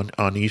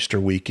 on Easter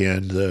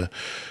weekend, the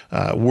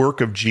work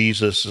of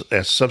Jesus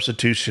as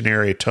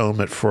substitutionary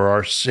atonement for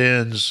our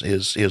sins,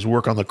 his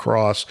work on the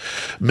cross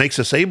makes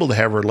us able to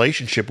have a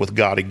relationship with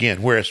God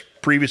again. Whereas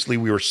previously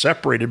we were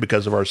separated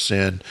because of our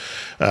sin,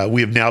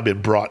 we have now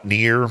been brought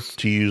near,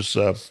 to use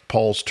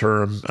Paul's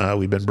term.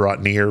 We've been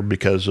brought near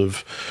because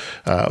of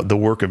the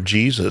work of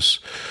Jesus.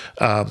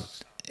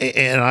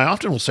 And I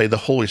often will say the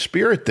Holy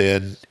Spirit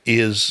then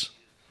is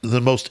the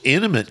most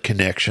intimate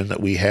connection that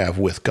we have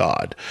with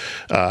God.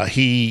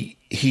 He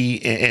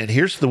and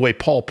here's the way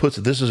Paul puts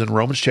it. This is in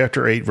Romans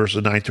chapter 8,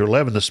 verses 9 through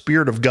 11. The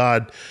Spirit of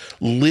God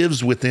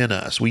lives within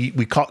us. We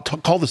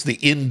call this the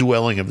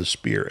indwelling of the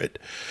Spirit.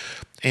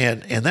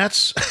 And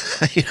that's,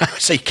 I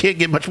say, you can't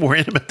get much more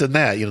intimate than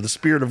that. The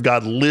Spirit of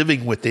God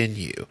living within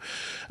you.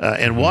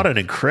 And what an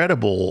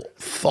incredible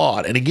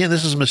thought. And again,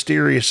 this is a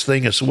mysterious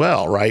thing as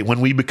well, right?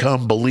 When we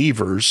become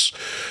believers,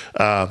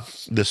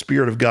 the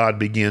Spirit of God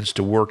begins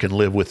to work and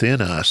live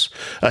within us.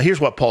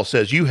 Here's what Paul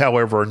says: "You,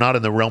 however, are not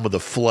in the realm of the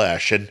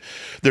flesh." And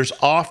there's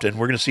often,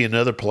 we're going to see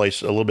another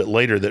place a little bit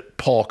later, that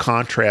Paul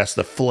contrasts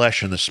the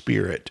flesh and the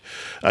Spirit.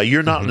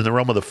 You're not in the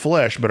realm of the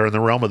flesh, but are in the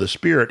realm of the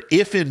Spirit,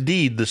 if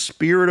indeed the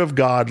Spirit of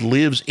God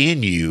lives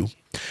in you.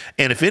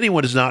 And if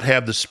anyone does not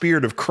have the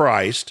Spirit of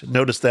Christ,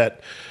 notice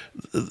that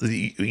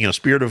the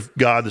Spirit of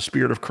God, the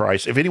Spirit of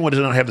Christ, if anyone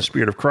does not have the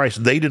Spirit of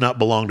Christ, they do not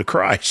belong to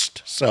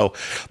Christ. So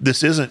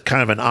this isn't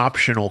kind of an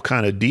optional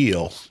kind of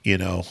deal.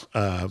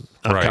 I'm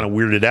kind of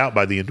weirded out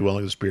by the indwelling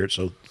of the Spirit.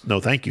 So no,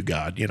 thank you,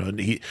 God.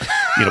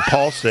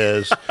 Paul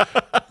says,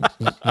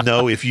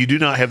 no, if you do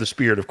not have the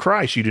Spirit of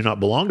Christ, you do not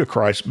belong to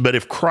Christ. But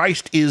if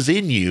Christ is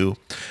in you,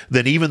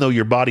 then even though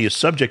your body is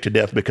subject to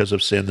death because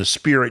of sin, the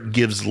Spirit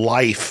gives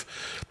life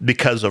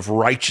because of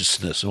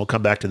righteousness. And we'll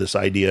come back to this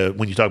idea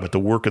when you talk about the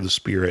work of the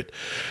Spirit.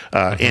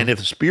 And if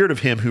the Spirit of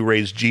him who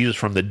raised Jesus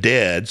from the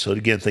dead, so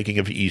again, thinking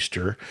of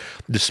Easter,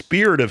 the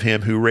Spirit of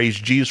him who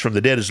raised Jesus from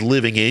the dead is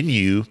living in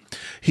you,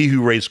 he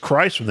who raised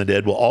Christ from the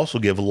dead will also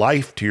give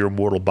life to your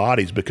mortal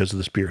bodies because of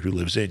the Spirit who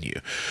lives in you.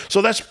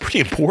 So that's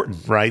pretty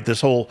important, right? This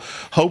whole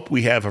hope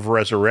we have of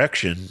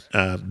resurrection,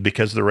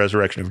 because of the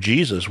resurrection of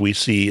Jesus, we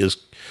see is,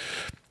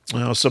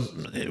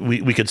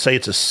 we could say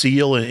it's a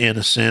seal in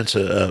a sense,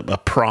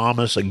 a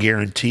promise, a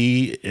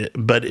guarantee,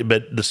 but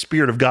the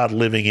Spirit of God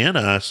living in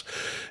us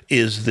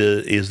is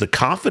the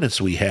confidence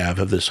we have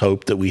of this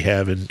hope that we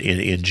have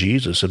in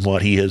Jesus and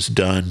what he has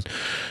done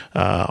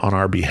on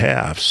our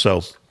behalf.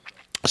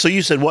 So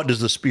you said, what does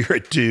the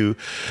Spirit do?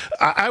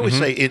 I would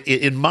say,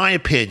 in my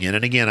opinion,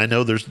 and again, I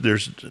know there's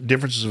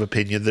differences of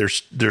opinion.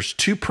 There's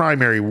two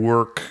primary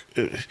work.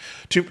 The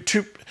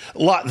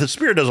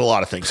Spirit does a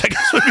lot of things, I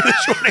guess would be the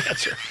short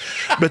answer.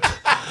 But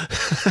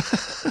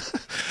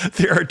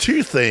there are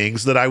two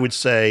things that I would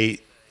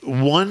say.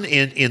 One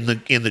in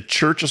the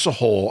church as a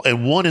whole,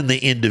 and one in the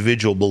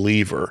individual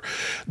believer,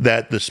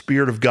 that the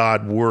Spirit of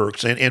God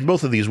works, and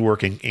both of these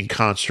work in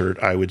concert,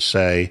 I would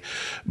say.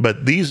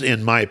 But these,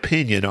 in my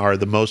opinion, are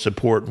the most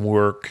important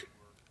work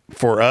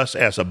for us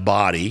as a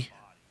body.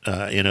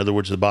 In other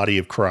words, the body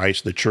of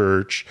Christ, the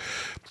church,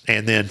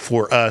 and then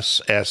for us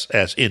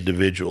as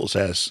individuals,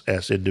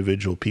 as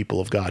individual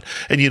people of God.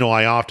 And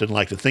I often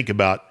like to think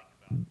about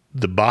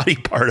the body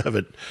part of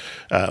it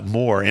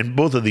more, and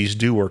both of these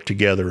do work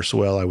together as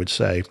well, I would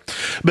say.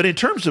 But in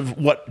terms of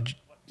what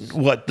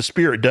the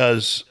Spirit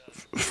does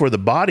for the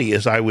body,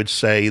 is I would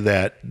say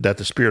that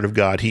the Spirit of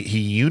God, he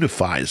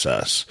unifies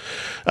us.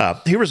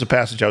 Here was a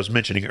passage I was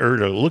mentioning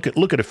earlier. Look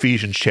at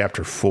Ephesians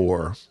chapter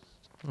 4.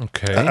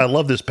 Okay. I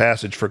love this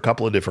passage for a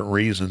couple of different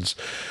reasons.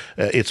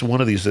 It's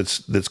one of these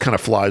that's kind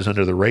of flies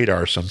under the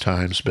radar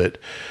sometimes, but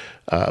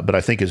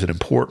I think is an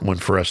important one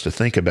for us to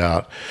think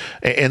about.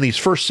 And these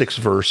first 6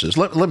 verses,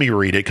 let me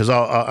read it, because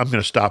I'm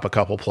going to stop a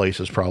couple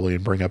places probably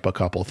and bring up a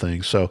couple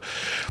things. So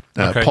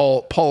okay.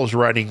 Paul is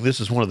writing, this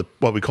is one of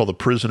what we call the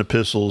prison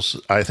epistles,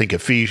 I think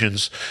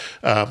Ephesians.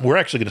 We're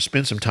actually going to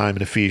spend some time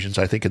in Ephesians,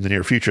 I think, in the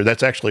near future.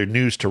 That's actually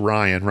news to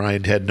Ryan.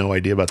 Ryan had no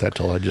idea about that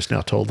till I just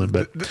now told him.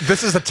 But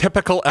this is a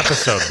typical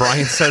episode.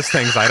 Brian says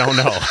things I don't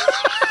know.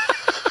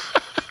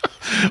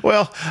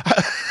 Well...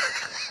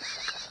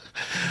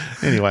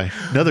 Anyway,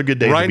 another good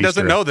day. Ryan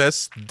doesn't know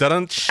this.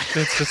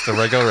 It's just a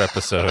regular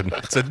episode.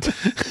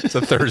 It's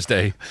a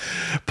Thursday.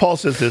 Paul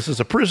says this: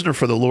 as a prisoner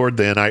for the Lord,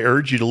 then, I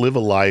urge you to live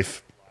a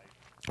life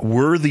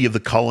worthy of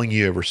the calling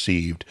you have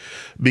received.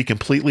 Be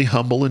completely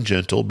humble and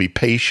gentle. Be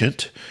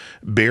patient,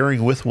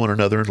 bearing with one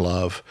another in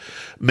love.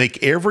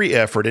 Make every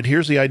effort, and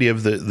here's the idea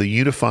of the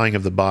unifying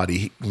of the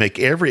body. Make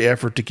every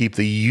effort to keep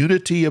the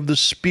unity of the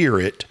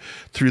Spirit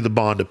through the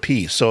bond of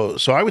peace. So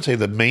I would say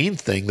the main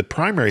thing, the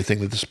primary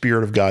thing that the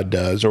Spirit of God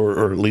does,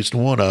 or at least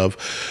one of,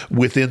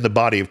 within the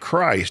body of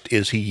Christ,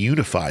 is he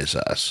unifies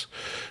us.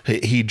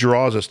 He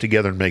draws us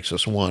together and makes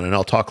us one. And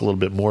I'll talk a little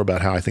bit more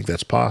about how I think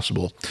that's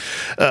possible.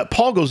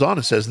 Paul goes on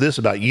and says this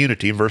about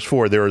unity in verse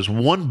 4: there is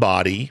one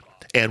body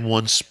and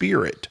one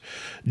Spirit,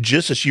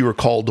 just as you were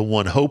called to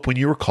one hope when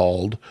you were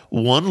called,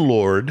 one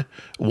Lord,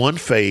 one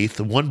faith,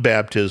 one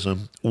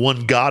baptism,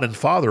 one God and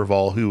Father of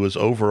all, who is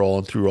over all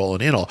and through all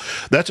and in all.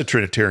 That's a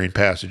Trinitarian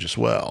passage as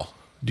well.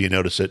 Do you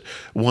notice it?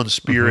 One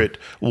Spirit,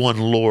 one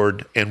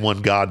Lord, and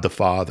one God the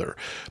Father.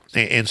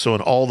 And so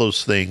in all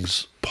those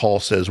things,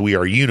 Paul says we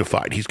are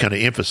unified. He's kind of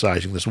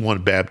emphasizing this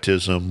one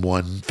baptism,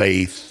 one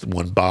faith,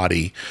 one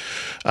body.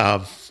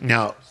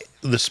 Now,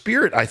 the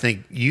Spirit, I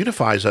think,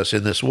 unifies us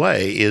in this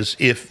way is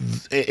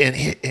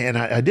and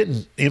I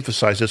didn't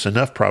emphasize this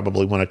enough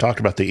probably when I talked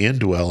about the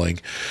indwelling.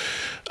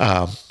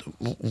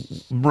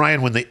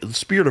 Ryan, when the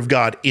Spirit of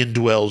God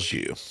indwells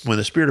you, when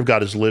the Spirit of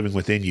God is living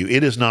within you,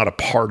 it is not a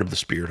part of the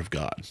Spirit of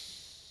God.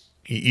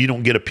 You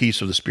don't get a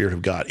piece of the Spirit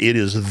of God. It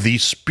is the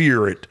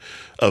Spirit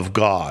of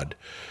God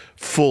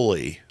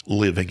fully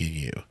living in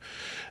you.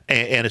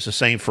 And it's the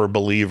same for a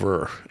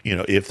believer.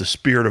 If the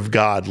Spirit of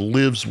God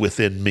lives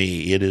within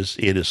me, it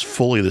is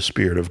fully the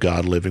Spirit of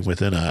God living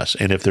within us.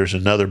 And if there's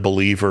another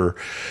believer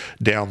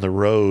down the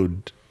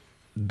road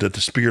that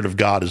the Spirit of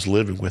God is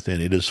living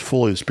within, it is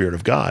fully the Spirit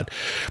of God.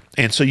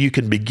 And so you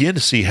can begin to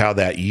see how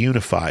that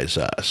unifies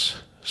us.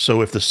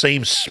 So if the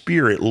same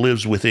Spirit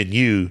lives within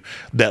you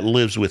that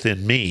lives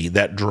within me,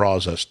 that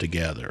draws us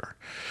together.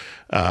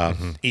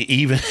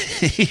 Even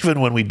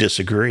when we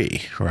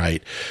disagree,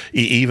 right?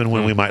 Even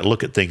when we might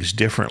look at things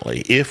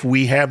differently, if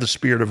we have the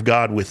Spirit of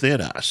God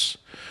within us,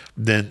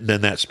 then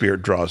that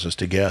Spirit draws us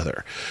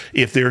together.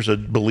 If there's a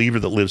believer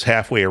that lives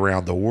halfway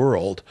around the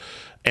world,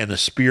 and the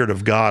Spirit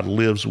of God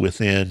lives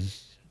within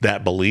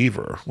that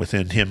believer,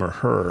 within him or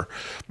her,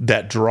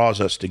 that draws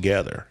us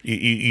together.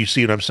 You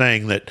see what I'm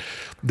saying? That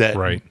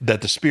Right.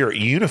 that the Spirit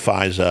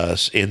unifies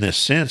us in this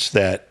sense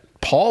that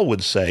Paul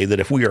would say that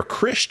if we are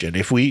Christian,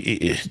 if we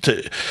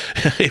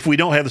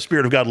don't have the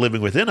Spirit of God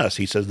living within us,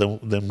 he says,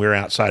 then we're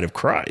outside of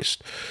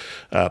Christ.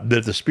 That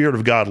if the Spirit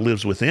of God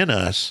lives within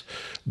us,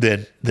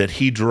 then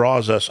he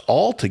draws us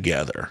all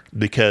together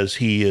because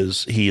he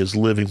is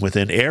living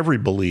within every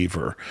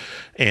believer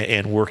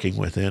and working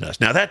within us.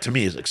 Now that to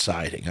me is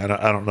exciting.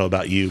 I don't know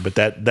about you, but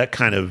that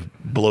kind of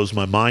blows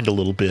my mind a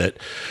little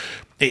bit.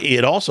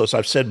 It also, as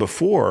I've said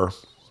before,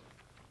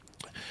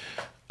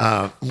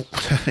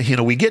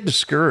 we get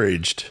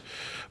discouraged,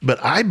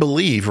 but I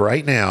believe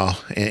right now,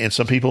 and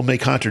some people may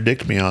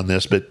contradict me on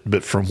this,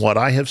 but from what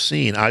I have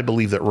seen, I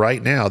believe that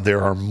right now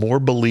there are more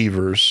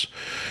believers,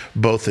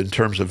 both in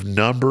terms of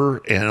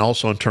number and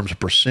also in terms of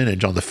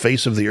percentage, on the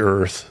face of the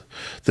earth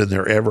than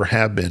there ever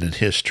have been in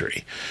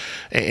history.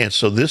 And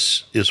so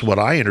this is what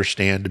I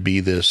understand to be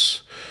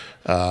this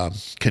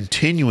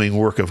continuing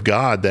work of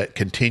God that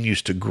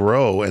continues to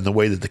grow, and the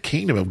way that the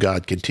kingdom of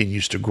God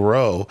continues to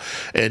grow.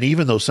 And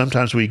even though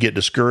sometimes we get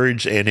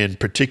discouraged, and in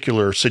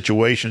particular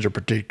situations or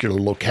particular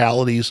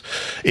localities,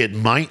 it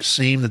might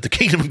seem that the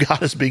kingdom of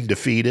God is being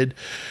defeated,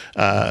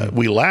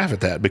 we laugh at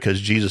that because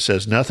Jesus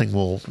says nothing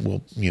will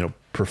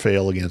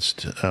prevail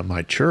against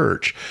my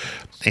church.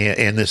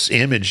 And this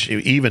image,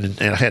 and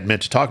I hadn't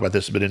meant to talk about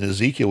this, but in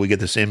Ezekiel, we get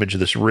this image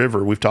of this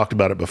river. We've talked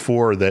about it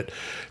before, that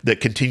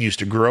continues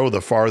to grow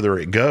the farther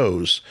it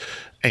goes.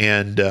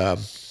 And,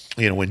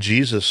 when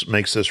Jesus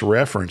makes this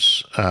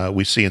reference,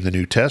 we see in the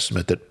New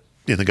Testament that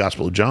in the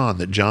Gospel of John,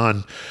 that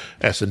John,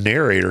 as the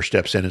narrator,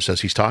 steps in and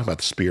says he's talking about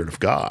the Spirit of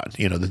God.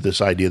 That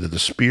this idea that the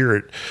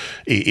Spirit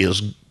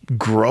is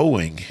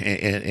growing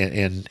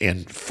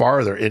and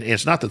farther. And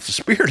it's not that the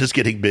Spirit is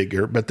getting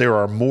bigger, but there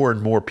are more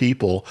and more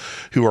people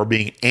who are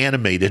being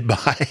animated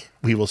by,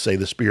 we will say,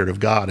 the Spirit of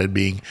God, and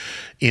being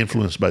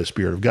influenced by the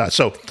Spirit of God.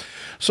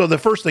 So the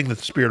first thing that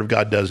the Spirit of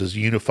God does is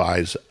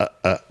unifies.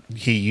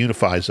 He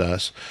unifies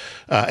us,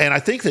 and I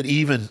think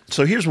that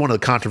so here's one of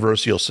the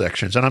controversial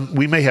sections, and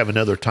we may have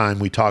another time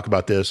we talk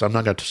about this. I'm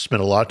not going to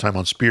spend a lot of time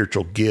on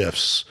spiritual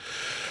gifts,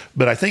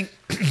 but I think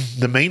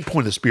the main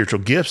point of spiritual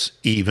gifts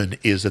even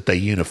is that they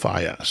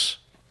unify us.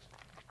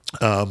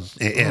 That's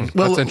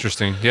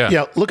interesting.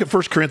 Yeah. Look at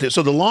 1 Corinthians.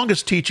 So the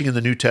longest teaching in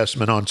the New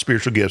Testament on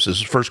spiritual gifts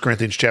is 1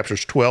 Corinthians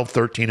chapters 12,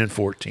 13, and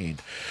 14.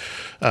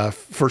 1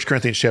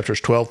 Corinthians chapters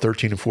 12,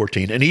 13, and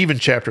 14, and even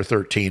chapter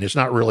 13. It's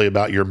not really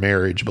about your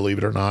marriage, believe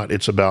it or not.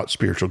 It's about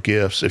spiritual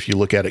gifts. If you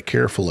look at it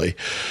carefully,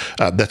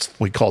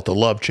 we call it the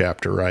love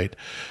chapter, right?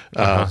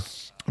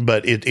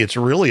 But it's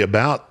really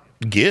about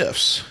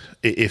gifts.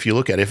 If you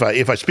look at it,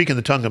 if I speak in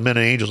the tongue of men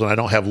and angels and I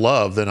don't have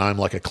love, then I'm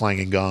like a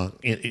clanging gong.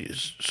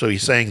 So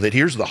he's saying that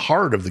here's the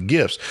heart of the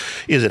gifts,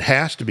 is it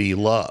has to be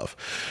love.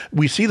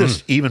 We see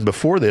this even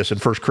before this in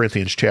 1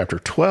 Corinthians chapter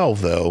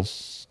 12, though,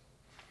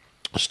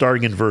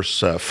 starting in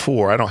verse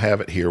 4. I don't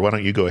have it here. Why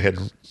don't you go ahead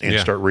and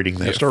start reading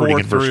that? Start reading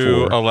in verse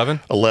 4.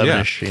 11?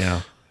 11-ish,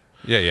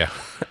 yeah.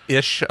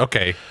 Ish,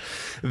 okay.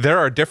 There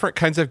are different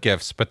kinds of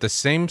gifts, but the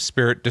same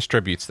Spirit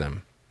distributes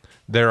them.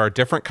 There are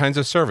different kinds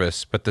of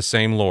service, but the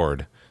same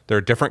Lord. There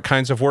are different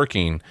kinds of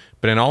working,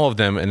 but in all of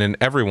them and in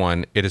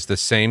everyone, it is the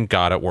same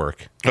God at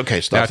work.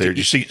 Okay, stop there.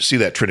 You see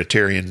that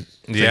Trinitarian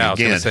thing again. I was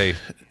going to say,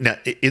 now,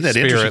 isn't that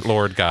Spirit, interesting?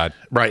 Lord, God.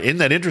 Right. Isn't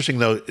that interesting,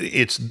 though?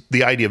 It's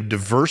the idea of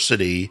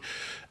diversity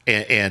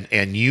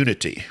and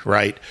unity,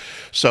 right?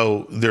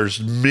 So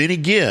there's many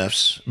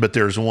gifts, but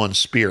there's one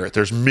Spirit.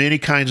 There's many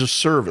kinds of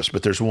service,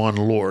 but there's one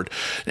Lord.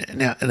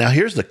 Now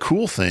here's the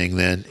cool thing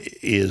then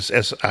is,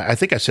 as I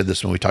think I said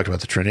this when we talked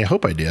about the Trinity, I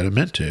hope I did, I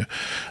meant to,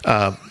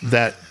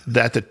 that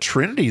the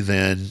Trinity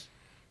then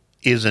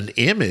is an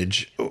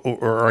image,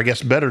 or I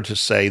guess better to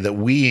say that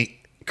we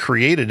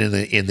created in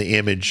the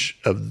image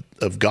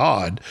of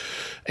God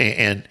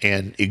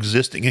and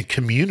existing in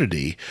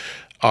community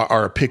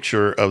are a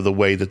picture of the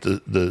way that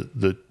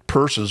the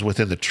persons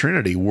within the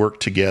Trinity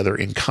work together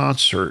in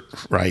concert,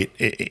 right?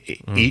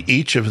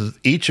 Each of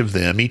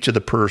them, each of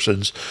the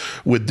persons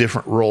with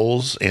different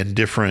roles and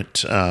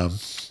different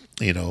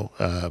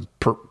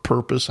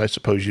purpose, I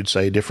suppose you'd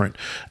say, different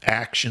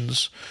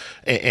actions.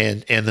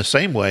 And the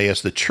same way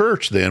as the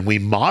church, then we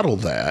model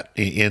that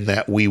in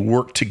that we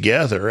work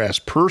together as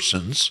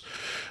persons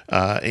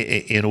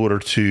in order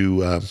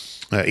to,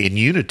 in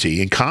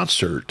unity, in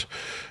concert,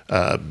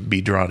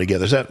 be drawn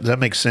together. Does that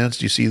make sense?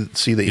 Do you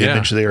see the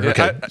image there?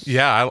 Okay.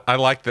 I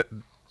like that.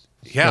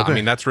 Yeah, okay. I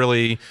mean, that's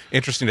really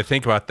interesting to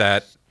think about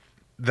that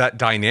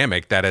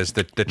dynamic that is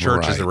the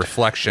church is a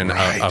reflection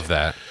of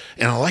that.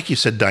 And like you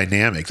said,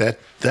 dynamic,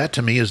 that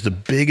to me is the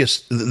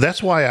biggest.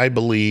 That's why I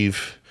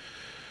believe,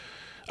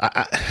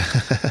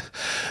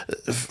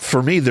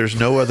 for me, there's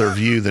no other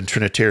view than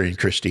Trinitarian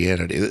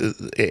Christianity.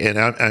 And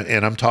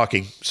I'm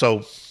talking,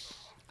 so,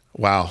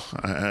 wow,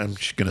 I'm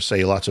just going to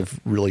say lots of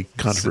really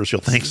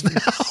controversial things now.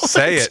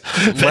 Say it.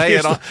 Lay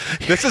it on.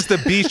 This is the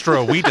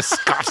bistro we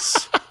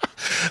discuss.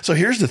 So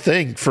here's the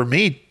thing. For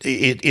me,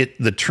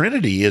 the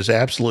Trinity is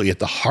absolutely at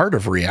the heart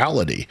of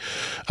reality,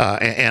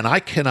 and I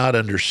cannot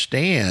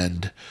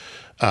understand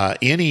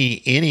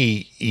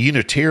any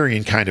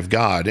Unitarian kind of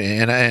God,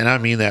 and I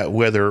mean that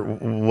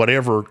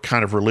whatever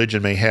kind of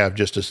religion may have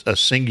just a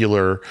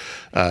singular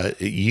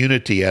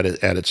unity at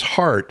its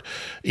heart,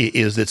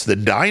 it's the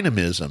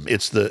dynamism,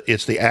 it's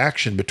the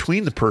action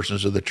between the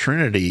persons of the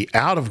Trinity,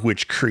 out of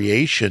which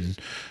creation,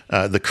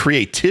 the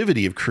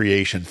creativity of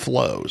creation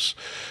flows,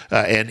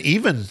 and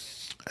even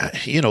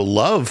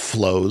love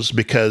flows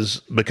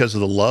because of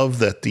the love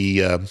that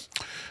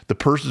the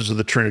persons of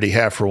the Trinity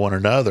have for one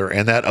another,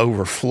 and that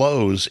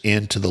overflows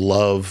into the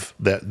love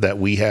that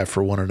we have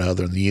for one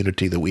another and the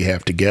unity that we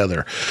have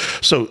together.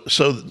 So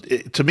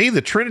to me,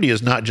 the Trinity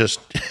is not just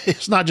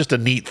a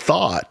neat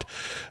thought,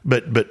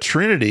 but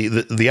Trinity,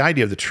 the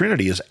idea of the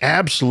Trinity is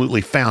absolutely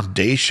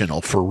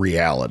foundational for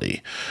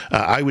reality.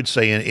 I would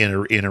say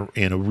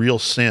in a real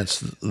sense,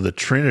 the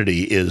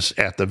Trinity is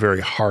at the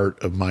very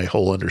heart of my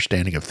whole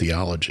understanding of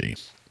theology.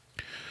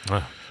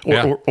 Wow.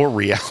 Or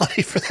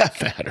reality, for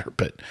that matter.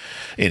 But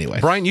anyway,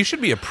 Brian, you should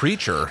be a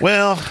preacher.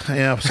 Well,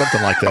 yeah,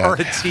 something like that, or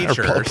a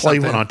teacher, or play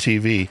one on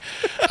TV,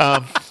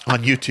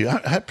 on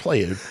YouTube. I'd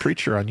play a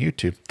preacher on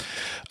YouTube.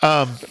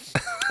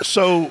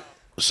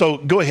 So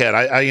go ahead.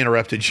 I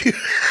interrupted you.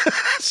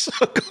 So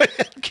go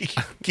ahead.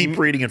 Keep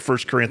reading in 1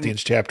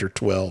 Corinthians chapter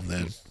 12.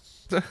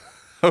 Then.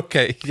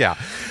 Okay, yeah.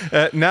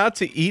 Now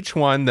to each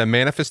one, the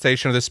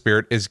manifestation of the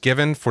Spirit is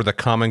given for the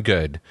common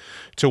good.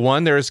 To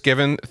one, there is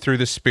given through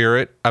the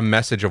Spirit a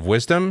message of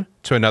wisdom,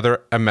 to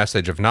another, a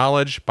message of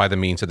knowledge by the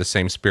means of the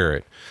same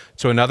Spirit,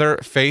 to another,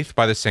 faith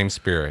by the same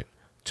Spirit,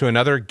 to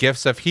another,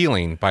 gifts of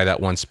healing by that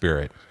one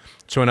Spirit,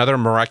 to another,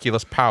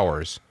 miraculous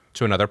powers,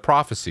 to another,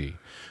 prophecy,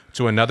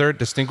 to another,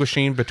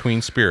 distinguishing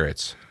between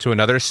spirits, to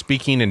another,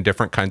 speaking in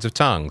different kinds of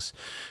tongues,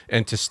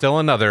 and to still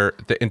another,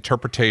 the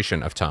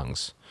interpretation of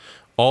tongues.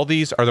 All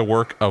these are the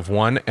work of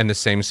one and the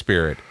same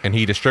Spirit, and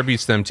he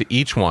distributes them to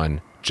each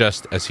one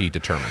just as he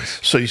determines.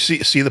 So you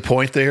see the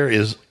point there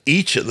is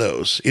each of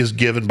those is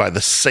given by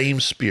the same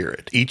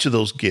Spirit, each of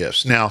those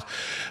gifts. Now,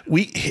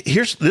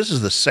 this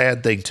is the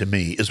sad thing to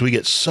me, is we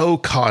get so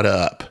caught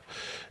up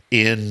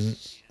in,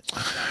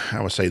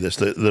 I would say this,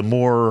 the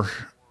more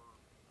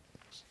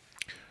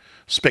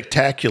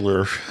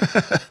spectacular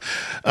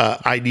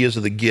ideas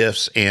of the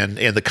gifts and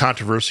the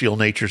controversial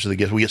natures of the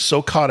gifts. We get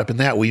so caught up in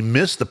that, we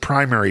miss the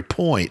primary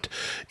point,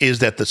 is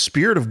that the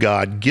Spirit of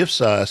God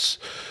gifts us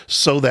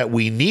so that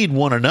we need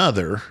one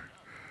another,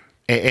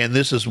 and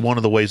this is one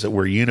of the ways that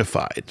we're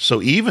unified.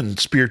 So even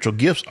spiritual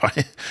gifts,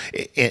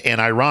 and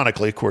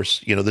ironically, of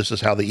course, this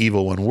is how the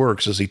evil one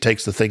works, is he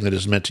takes the thing that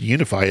is meant to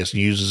unify us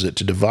and uses it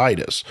to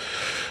divide us.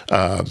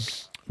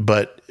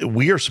 But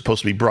we are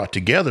supposed to be brought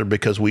together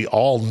because we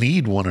all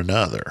need one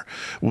another.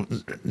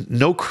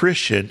 No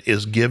Christian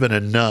is given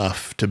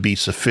enough to be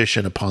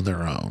sufficient upon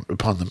their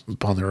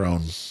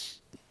own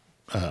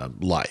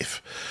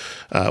life.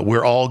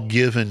 We're all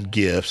given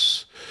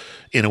gifts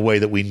in a way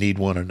that we need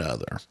one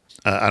another.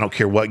 I don't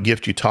care what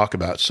gift you talk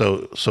about.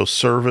 So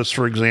service,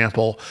 for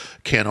example,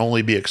 can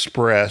only be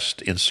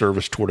expressed in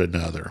service toward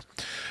another.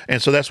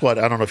 And so that's what,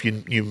 I don't know if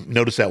you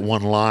noticed that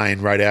one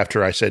line right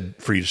after I said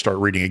for you to start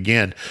reading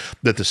again,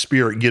 that the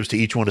Spirit gives to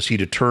each one as he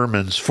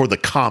determines for the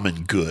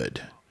common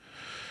good.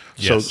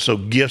 Yes. So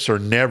gifts are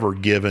never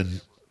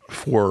given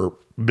for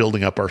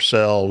building up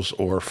ourselves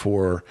or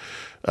for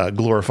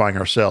glorifying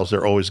ourselves.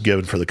 They're always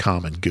given for the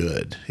common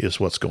good, is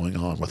what's going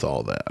on with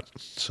all that.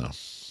 So...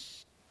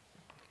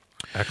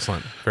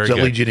 Excellent. Very good. Does that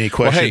good. lead you to any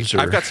questions?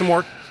 Well, hey, I've got some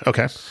more.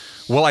 Okay.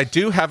 Well, I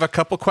do have a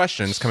couple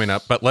questions coming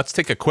up, but let's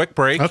take a quick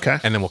break. Okay.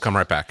 And then we'll come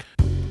right back.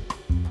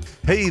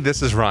 Hey,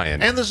 this is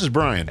Ryan. And this is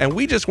Brian. And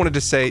we just wanted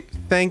to say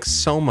thanks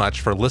so much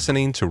for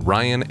listening to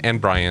Ryan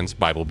and Brian's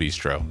Bible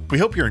Bistro. We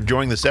hope you're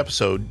enjoying this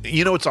episode.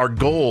 It's our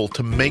goal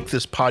to make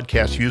this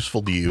podcast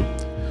useful to you.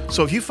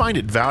 So if you find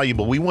it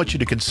valuable, we want you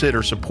to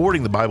consider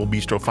supporting the Bible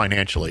Bistro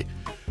financially.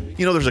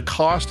 There's a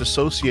cost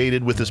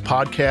associated with this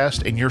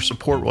podcast, and your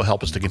support will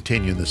help us to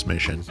continue this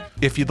mission.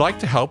 If you'd like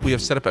to help, we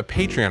have set up a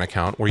Patreon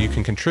account where you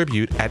can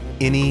contribute at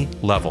any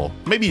level.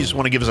 Maybe you just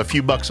want to give us a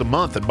few bucks a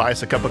month and buy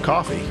us a cup of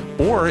coffee.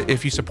 Or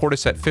if you support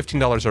us at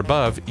 $15 or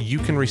above, you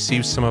can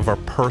receive some of our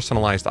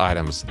personalized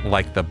items,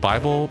 like the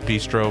Bible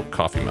Bistro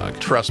coffee mug.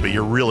 Trust me,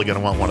 you're really going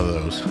to want one of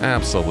those.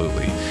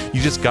 Absolutely.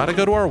 You just got to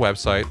go to our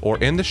website or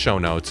in the show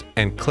notes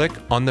and click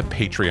on the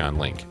Patreon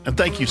link. And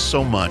thank you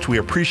so much. We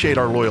appreciate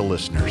our loyal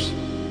listeners.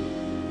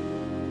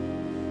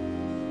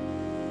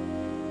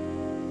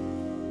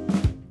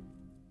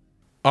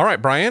 All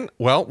right, Brian.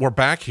 Well, we're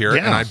back here,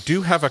 Yeah. and I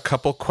do have a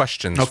couple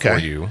questions Okay. for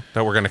you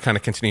that we're going to kind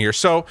of continue here.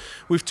 So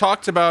we've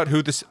talked about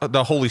who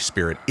the Holy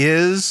Spirit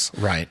is,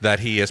 Right. that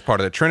he is part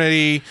of the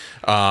Trinity,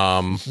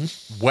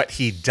 what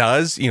he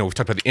does. We've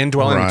talked about the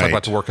indwelling, we've Right. talked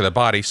about the work of the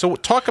body. So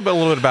talk a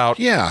little bit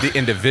about Yeah. the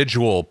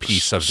individual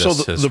piece of So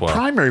this the as well.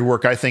 primary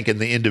work, I think, in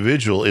the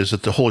individual is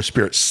that the Holy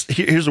Spirit,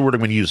 here's the word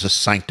I'm going to use, is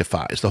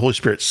sanctifies. The Holy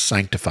Spirit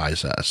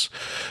sanctifies us.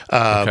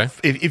 Okay.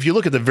 If you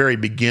look at the very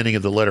beginning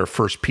of the letter of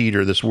 1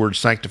 Peter, this word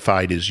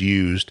sanctified is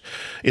used.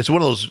 It's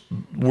one of those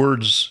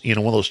words, one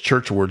of those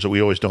church words that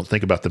we always don't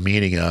think about the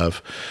meaning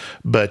of.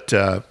 But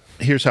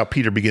here's how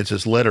Peter begins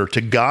his letter.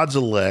 To God's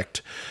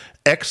elect,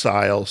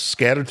 exiles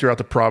scattered throughout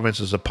the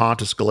provinces of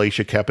Pontus,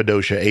 Galatia,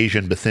 Cappadocia, Asia,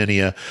 and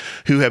Bithynia,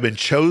 who have been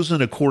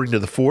chosen according to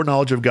the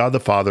foreknowledge of God the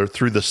Father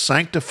through the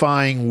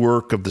sanctifying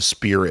work of the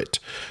Spirit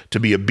to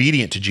be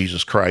obedient to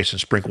Jesus Christ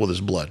and sprinkled with his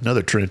blood.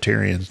 Another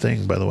Trinitarian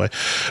thing, by the way.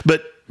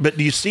 But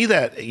do you see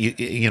that?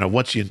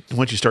 Once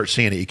you start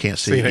seeing it, you can't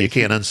see it. You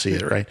can't unsee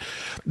it, right?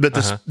 But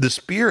the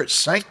Spirit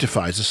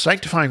sanctifies. The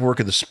sanctifying work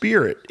of the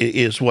Spirit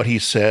is what he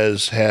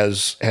says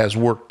has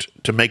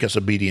worked to make us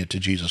obedient to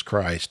Jesus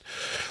Christ.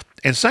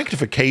 And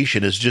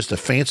sanctification is just a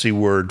fancy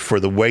word for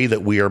the way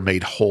that we are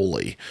made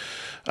holy.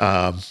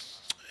 I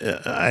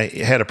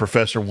had a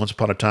professor once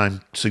upon a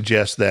time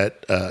suggest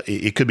that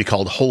it could be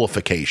called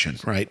holification,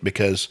 right?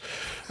 Because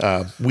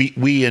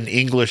we in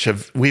English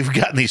we've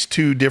gotten these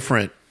two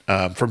different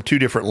from two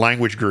different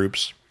language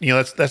groups.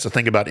 That's the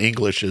thing about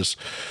English is,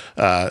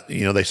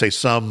 they say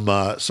some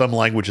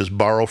languages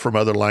borrow from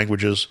other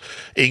languages.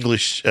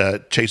 English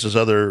chases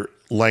other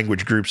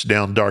language groups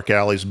down dark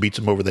alleys, beats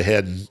them over the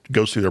head, and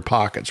goes through their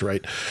pockets.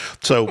 Right.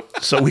 So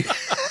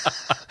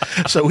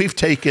we've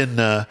taken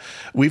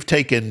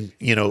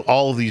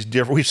all of these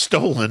different. We've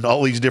stolen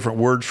all these different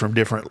words from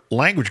different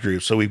language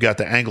groups. So we've got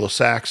the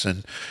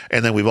Anglo-Saxon,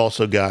 and then we've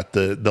also got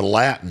the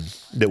Latin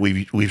that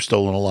we've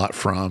stolen a lot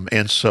from,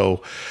 and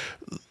so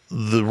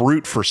the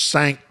root for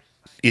sanct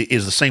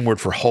is the same word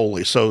for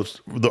holy. So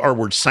our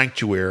word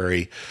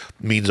sanctuary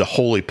means a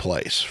holy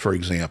place, for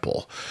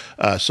example.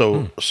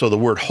 So the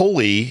word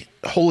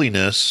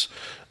holiness,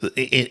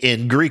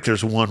 in Greek,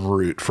 there's one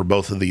root for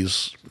both of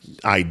these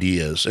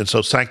ideas. And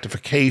so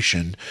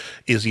sanctification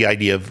is the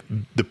idea of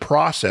the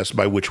process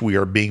by which we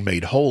are being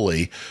made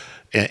holy.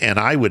 And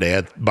I would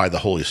add, by the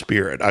Holy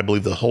Spirit. I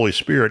believe the Holy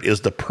Spirit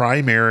is the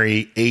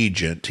primary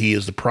agent. He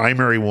is the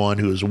primary one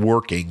who is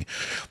working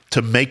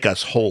to make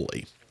us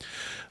holy.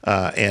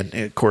 And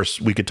of course,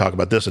 we could talk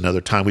about this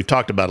another time. We've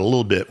talked about it a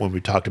little bit when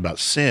we talked about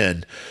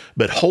sin,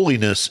 but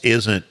holiness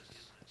isn't.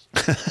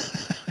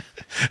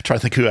 Try to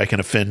think who I can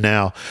offend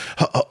now.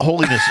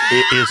 Holiness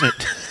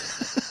isn't.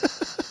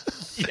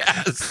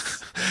 Yes.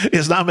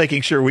 It's not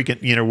making sure we can,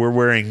 we're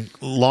wearing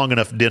long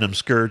enough denim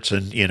skirts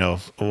and,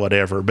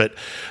 whatever. But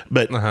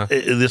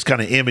this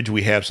kind of image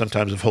we have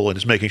sometimes of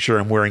holiness, making sure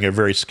I'm wearing a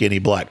very skinny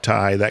black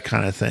tie, that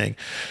kind of thing.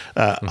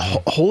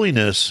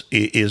 Holiness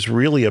is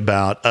really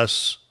about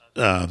us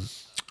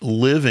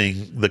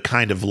living the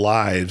kind of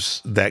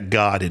lives that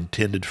God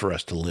intended for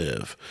us to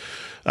live.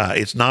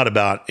 It's not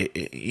about,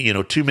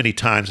 too many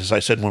times, as I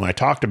said when I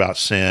talked about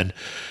sin,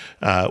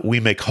 we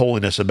make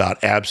holiness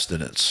about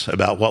abstinence,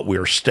 about what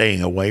we're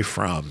staying away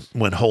from,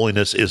 when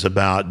holiness is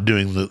about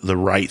doing the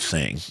right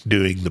thing,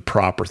 doing the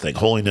proper thing.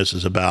 Holiness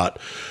is about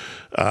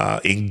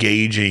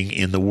engaging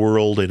in the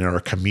world, in our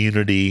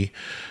community,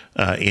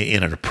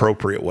 in an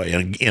appropriate way,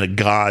 in a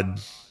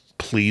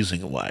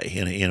God-pleasing way,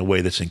 in a way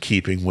that's in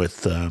keeping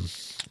with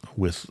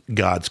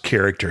God's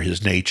character,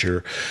 his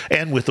nature,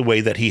 and with the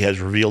way that he has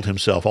revealed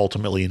himself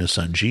ultimately in his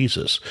son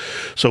Jesus.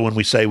 So when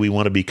we say we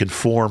want to be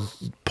conformed,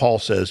 Paul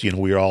says,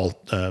 we are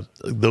all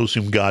those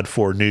whom God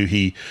foreknew,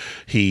 he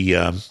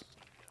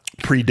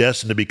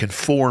predestined to be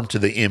conformed to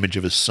the image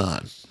of his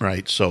son,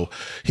 right? So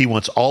he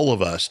wants all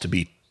of us to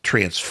be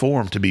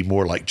transformed to be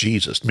more like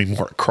Jesus, to be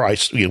more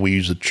Christ. We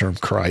use the term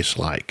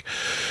Christ-like.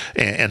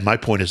 And my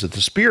point is that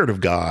the Spirit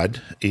of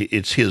God,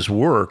 it's his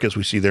work, as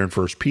we see there in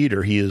 1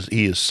 Peter. He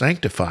is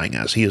sanctifying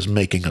us. He is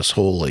making us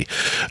holy.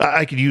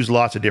 I could use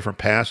lots of different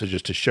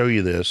passages to show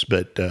you this,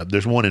 but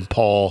there's one in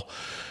Paul.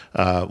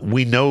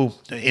 We know,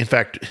 in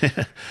fact,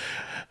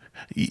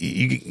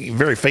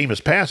 very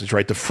famous passage,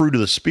 right? The fruit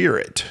of the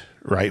Spirit,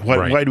 right?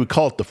 Why do we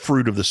call it the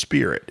fruit of the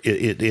Spirit?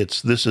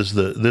 This is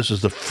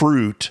the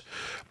fruit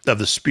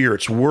the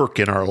Spirit's work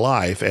in our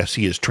life as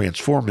He is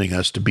transforming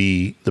us to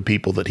be the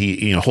people that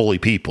He, holy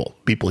people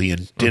He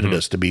intended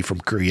us to be from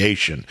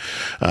creation,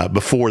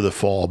 before the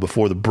fall,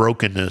 before the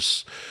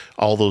brokenness,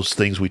 all those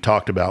things we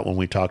talked about when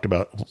we talked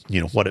about,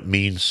 what it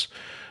means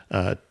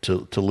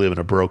to live in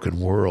a broken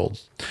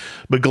world.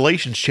 But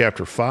Galatians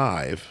chapter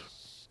 5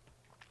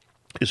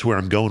 is where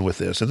I'm going with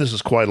this. And this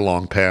is quite a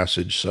long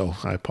passage, so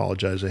I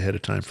apologize ahead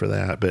of time for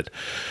that. But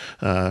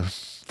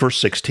verse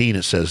 16,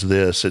 it says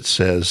this. It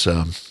says,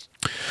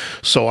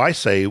 so I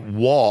say,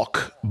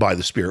 walk by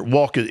the Spirit.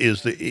 Walk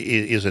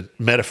is a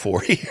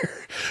metaphor here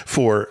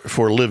for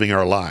living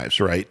our lives,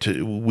 right?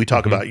 We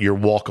talk about your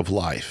walk of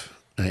life.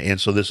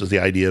 And so this is the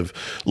idea of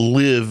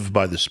live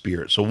by the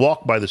Spirit. So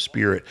walk by the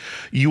Spirit.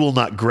 You will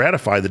not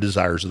gratify the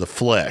desires of the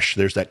flesh.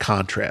 There's that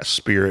contrast,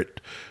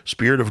 Spirit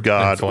of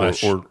God,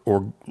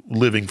 or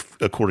living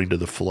according to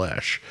the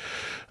flesh.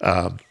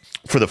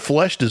 For the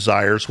flesh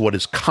desires what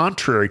is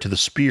contrary to the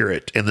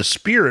Spirit, and the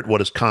Spirit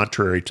what is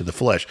contrary to the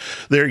flesh.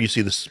 There you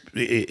see this.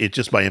 It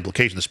just by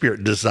implication, the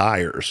Spirit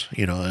desires.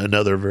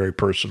 Another very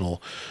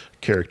personal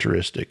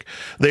characteristic.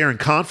 They are in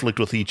conflict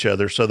with each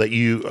other, so that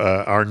you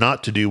are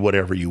not to do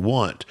whatever you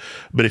want.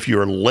 But if you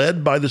are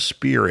led by the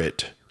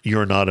Spirit, you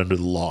are not under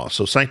the law.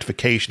 So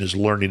sanctification is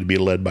learning to be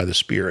led by the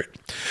Spirit.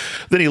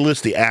 Then he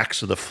lists the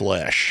acts of the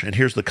flesh, and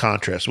here's the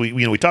contrast.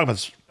 We talk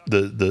about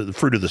the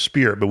fruit of the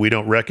Spirit, but we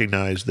don't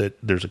recognize that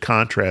there's a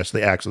contrast,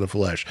 the acts of the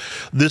flesh.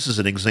 This is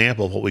an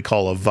example of what we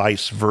call a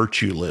vice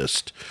virtue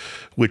list,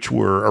 which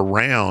were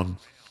around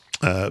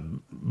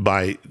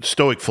by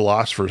Stoic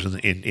philosophers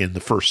in the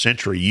first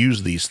century.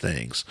 Used these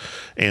things.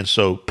 And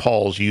so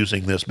Paul's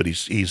using this, but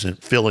he's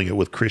filling it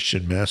with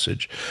Christian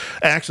message.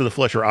 Acts of the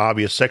flesh are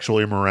obvious: sexual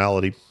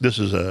immorality. This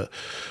is a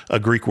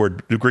Greek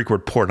word, the Greek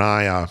word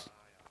porneia,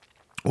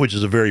 which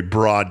is a very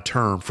broad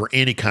term for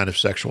any kind of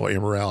sexual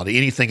immorality.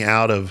 Anything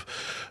out of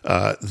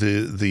I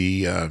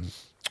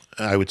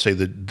would say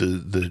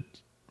the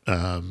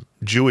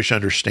Jewish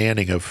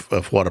understanding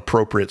of what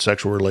appropriate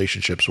sexual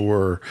relationships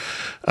were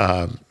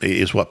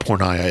is what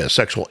porneia is: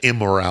 sexual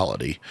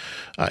immorality,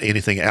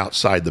 anything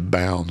outside the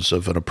bounds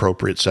of an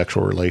appropriate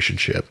sexual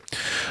relationship.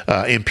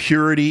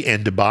 Impurity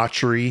and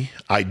debauchery,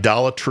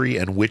 idolatry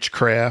and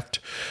witchcraft.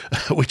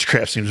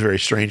 Witchcraft seems very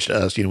strange to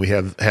us. We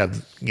have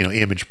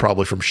image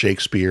probably from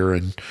Shakespeare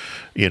and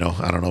I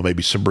don't know,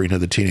 maybe Sabrina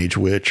the Teenage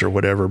Witch or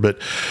whatever. But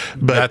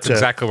that's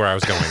exactly where I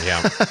was going.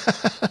 Yeah.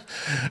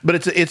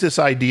 But it's this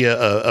idea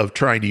of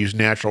trying to use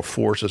natural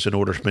forces in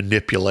order to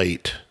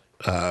manipulate,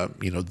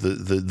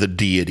 the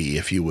deity,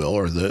 if you will,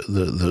 or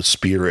the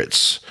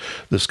spirits,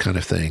 this kind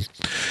of thing.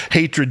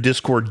 Hatred,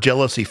 discord,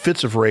 jealousy,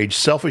 fits of rage,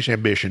 selfish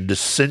ambition,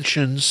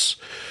 dissensions.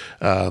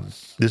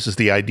 This is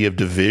the idea of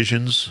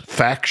divisions,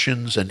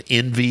 factions, and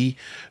envy,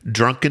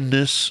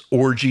 drunkenness,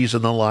 orgies,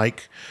 and the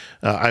like.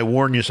 I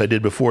warn you, as I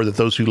did before, that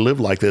those who live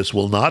like this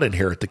will not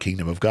inherit the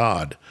kingdom of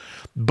God.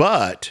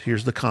 But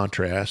here's the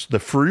contrast: the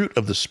fruit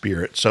of the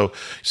Spirit. So,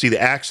 see,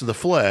 the acts of the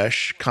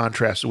flesh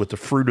contrasted with the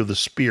fruit of the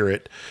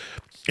Spirit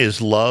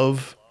is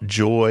love,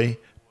 joy,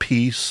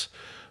 peace,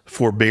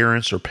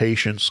 forbearance or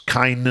patience,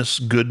 kindness,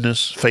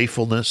 goodness,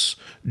 faithfulness,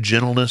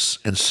 gentleness,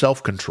 and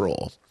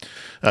self-control.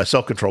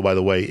 Self-control, by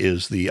the way,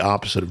 is the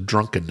opposite of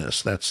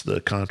drunkenness. That's the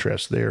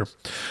contrast there.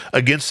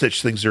 Against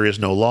such things there is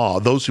no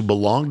law. Those who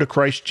belong to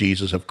Christ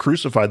Jesus have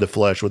crucified the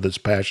flesh with its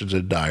passions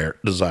and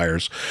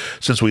desires.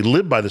 Since we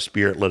live by the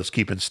Spirit, let us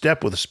keep in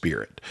step with the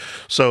Spirit.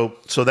 So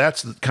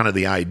that's kind of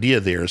the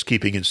idea there, is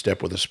keeping in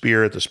step with the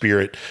Spirit. The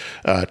Spirit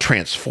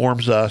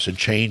transforms us and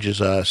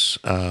changes us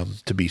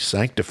to be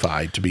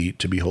sanctified, to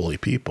be holy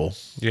people.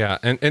 Yeah,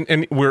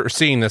 and we're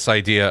seeing this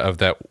idea of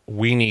that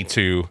we need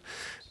to.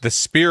 The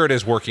Spirit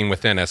is working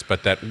within us,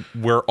 but that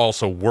we're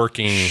also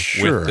working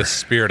with the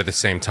Spirit at the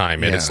same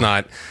time. And it's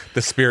not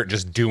the Spirit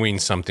just doing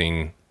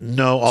something.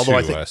 No, although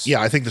I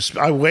think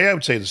the way I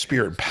would say the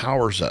Spirit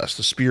empowers us.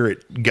 The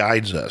Spirit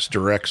guides us,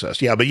 directs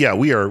us. Yeah, but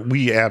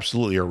we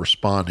absolutely are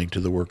responding to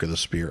the work of the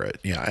Spirit.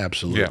 Yeah,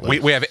 absolutely.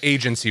 Yeah, we have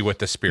agency with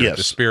the Spirit. Yes,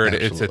 the Spirit,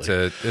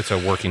 absolutely. it's a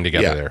working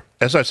together there.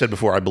 As I said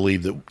before, I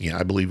believe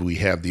we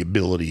have the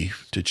ability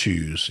to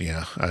choose.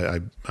 Yeah,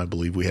 I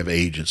believe we have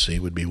agency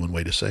would be one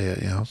way to say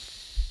it. Yeah.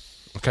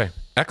 Okay,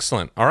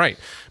 excellent. All right,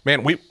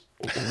 man, we're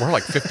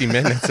like 50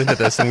 minutes into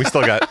this, and we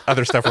still got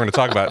other stuff we're going to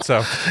talk about.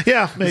 So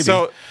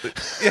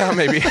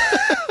maybe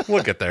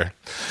we'll get there.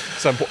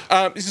 So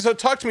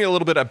talk to me a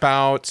little bit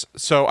about.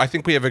 So I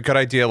think we have a good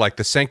idea, like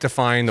the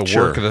sanctifying, the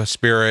work of the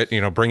Spirit.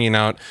 Bringing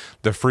out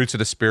the fruits of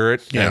the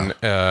Spirit, and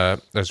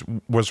as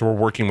we're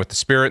working with the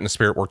Spirit, and the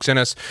Spirit works in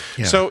us.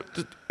 Yeah. So.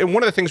 And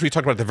one of the things we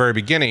talked about at the very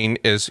beginning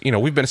is,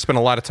 we've been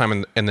spending a lot of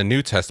time in the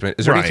New Testament.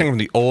 Is there anything from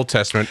the Old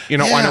Testament? I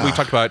know we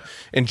talked about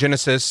in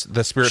Genesis,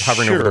 the Spirit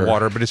hovering over the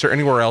water, but is there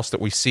anywhere else that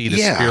we see the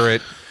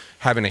Spirit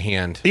having a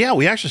hand? Yeah,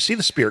 we actually see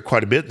the Spirit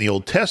quite a bit in the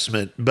Old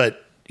Testament,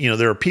 but,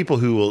 there are people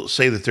who will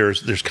say that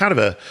there's kind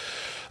of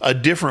a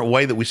different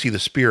way that we see the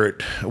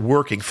Spirit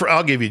working.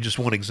 I'll give you just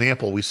one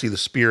example. We see the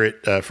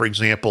Spirit, for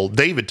example,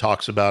 David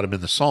talks about him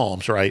in the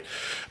Psalms, right?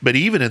 But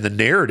even in the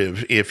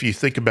narrative, if you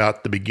think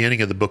about the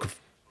beginning of the book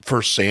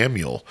First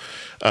Samuel,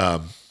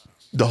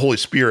 the Holy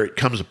Spirit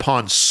comes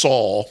upon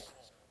Saul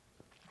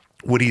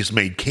when he's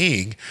made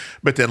king,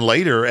 but then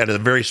later at a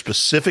very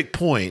specific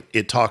point,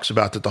 it talks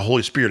about that the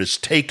Holy Spirit is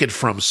taken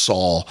from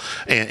Saul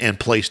and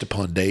placed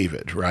upon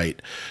David, right?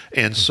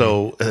 And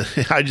so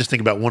I just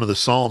think about one of the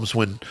Psalms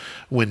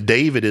when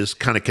David is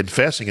kind of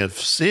confessing of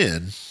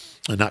sin,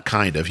 not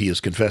kind of, he is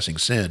confessing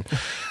sin,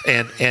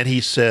 and he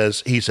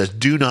says,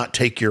 "Do not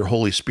take your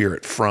Holy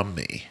Spirit from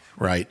me."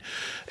 Right.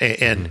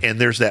 And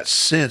there's that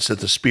sense that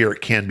the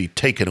Spirit can be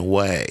taken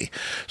away,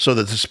 so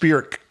that the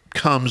Spirit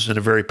comes in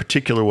a very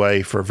particular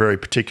way for a very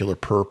particular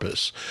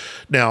purpose.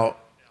 Now,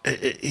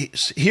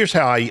 here's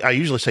how I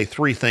usually say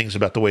three things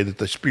about the way that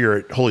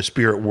the Holy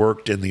Spirit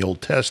worked in the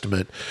Old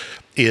Testament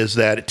is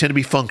that it tended to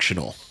be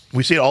functional.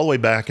 We see it all the way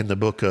back in the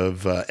book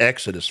of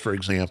Exodus, for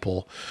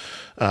example.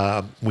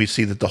 We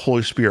see that the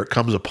Holy Spirit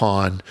comes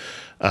upon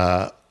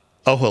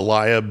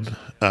Oholiab,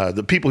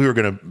 the people who are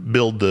going to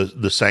build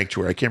the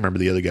sanctuary. I can't remember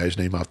the other guy's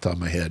name off the top of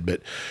my head,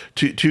 but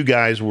two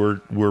guys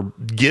were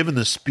given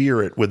the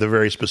Spirit with a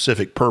very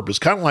specific purpose,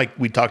 kind of like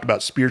we talked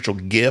about spiritual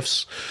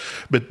gifts,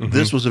 but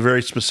this was a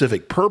very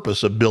specific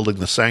purpose of building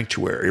the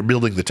sanctuary or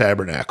building the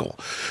tabernacle,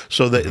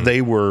 so that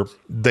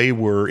they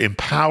were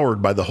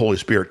empowered by the Holy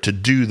Spirit to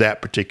do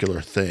that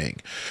particular thing.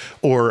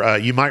 Or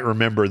you might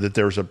remember that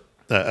there's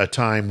a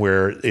time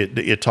where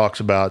it talks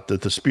about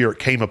that the Spirit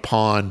came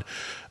upon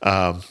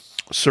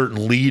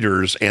certain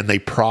leaders and they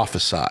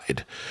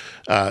prophesied.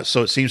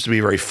 So it seems to be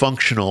a very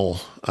functional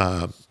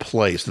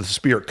place that the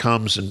Spirit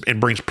comes and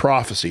brings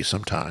prophecy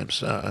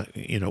sometimes.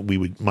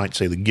 We might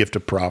say the gift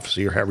of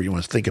prophecy or however you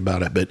want to think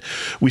about it, but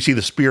we see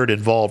the Spirit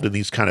involved in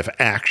these kind of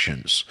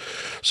actions.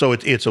 So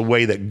it's a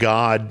way that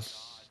God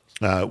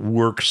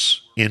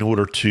works in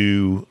order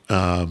to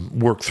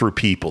work through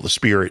people. The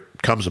Spirit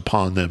comes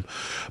upon them,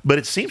 but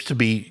it seems to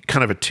be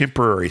kind of a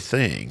temporary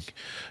thing.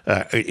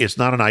 It's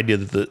not an idea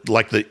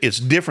that it's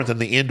different than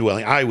the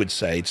indwelling. I would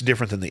say it's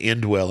different than the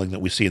indwelling that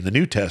we see in the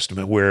New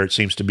Testament, where it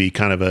seems to be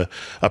kind of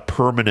a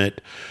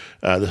permanent.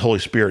 The Holy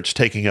Spirit's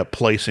taking up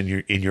place in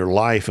your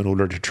life in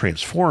order to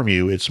transform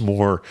you. It's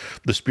more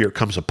the Spirit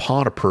comes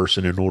upon a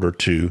person in order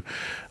to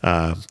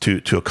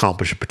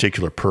accomplish a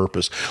particular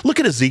purpose. Look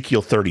at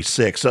Ezekiel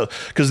 36. So,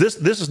 because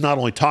this is not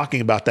only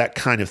talking about that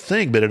kind of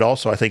thing, but it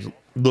also, I think,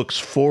 looks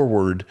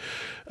forward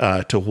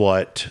to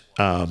what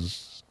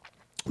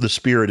the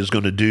Spirit is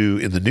going to do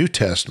in the New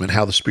Testament,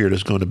 how the Spirit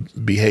is going to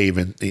behave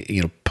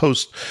in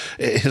post.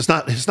 It's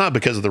not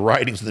because of the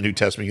writings of the New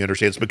Testament, you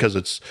understand. It's because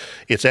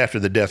it's after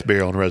the death,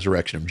 burial, and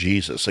resurrection of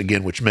Jesus,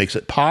 again, which makes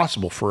it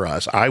possible for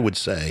us, I would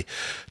say,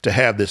 to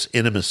have this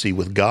intimacy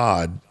with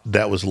God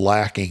that was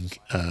lacking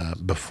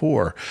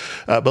before.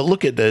 But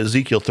look at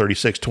Ezekiel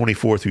 36,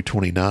 24 through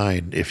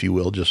 29, if you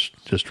will.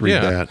 Just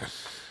read that.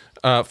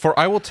 For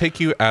I will take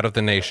you out of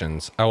the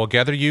nations. I will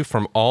gather you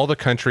from all the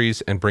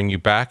countries and bring you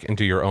back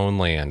into your own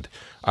land.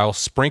 I will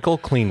sprinkle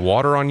clean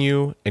water on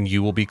you, and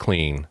you will be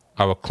clean.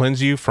 I will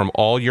cleanse you from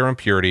all your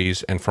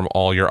impurities and from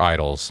all your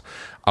idols.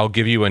 I will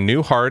give you a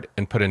new heart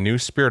and put a new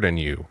spirit in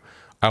you.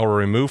 I will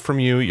remove from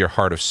you your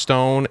heart of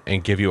stone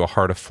and give you a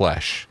heart of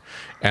flesh.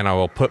 And I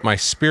will put my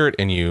spirit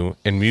in you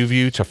and move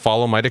you to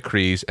follow my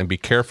decrees and be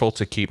careful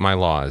to keep my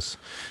laws.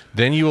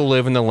 Then you will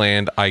live in the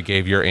land I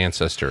gave your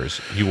ancestors.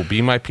 You will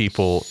be my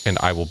people, and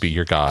I will be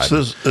your God.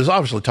 So there's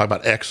obviously talking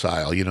about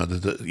exile.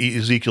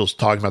 Ezekiel's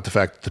talking about the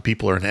fact that the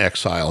people are in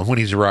exile, and when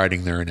he's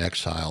writing, they're in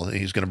exile, and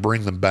he's going to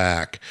bring them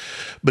back.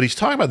 But he's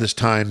talking about this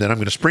time that I'm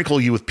going to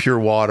sprinkle you with pure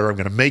water, I'm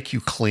going to make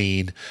you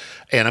clean,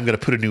 and I'm going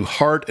to put a new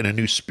heart and a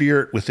new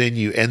spirit within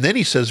you. And then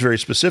he says very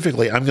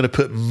specifically, I'm going to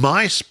put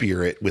my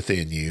spirit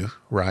within you,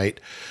 right?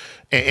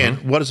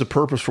 And what is the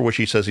purpose for which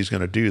he says he's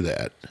going to do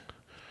that?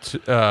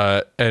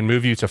 And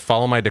move you to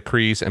follow my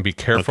decrees and be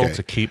careful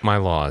to keep my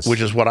laws. Which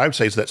is what I would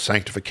say is that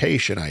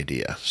sanctification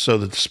idea. So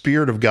that the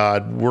Spirit of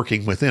God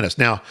working within us.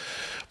 Now,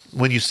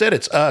 when you said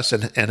it's us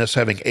and us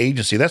having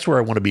agency, that's where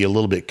I want to be a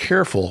little bit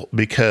careful,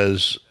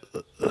 because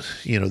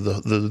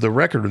the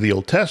record of the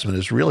Old Testament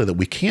is really that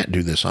we can't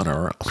do this on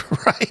our own,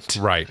 right?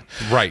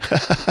 Right.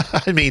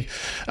 I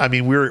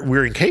mean,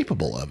 we're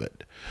incapable of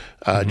it.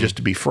 Just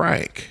to be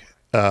frank.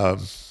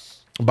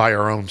 By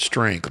our own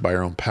strength, by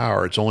our own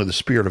power. It's only the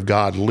Spirit of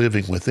God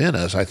living within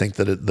us, I think,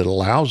 that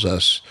allows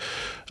us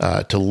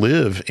to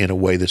live in a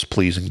way that's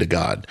pleasing to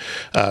God.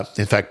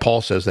 In fact,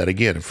 Paul says that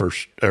again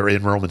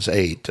in Romans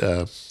 8.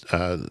 The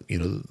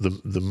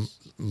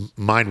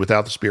mind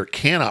without the Spirit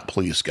cannot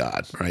please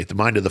God, right? The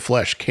mind of the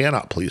flesh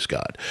cannot please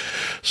God.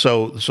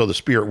 So the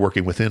Spirit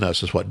working within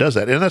us is what does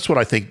that. And that's what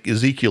I think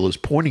Ezekiel is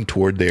pointing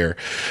toward there.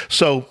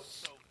 So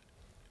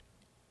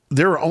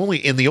there are only,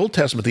 in the Old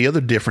Testament, the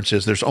other difference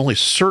is there's only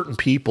certain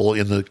people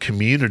in the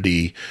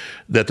community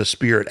that the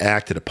Spirit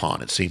acted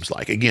upon, it seems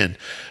like. Again,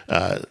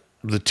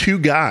 the two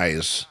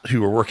guys who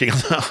were working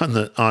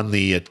on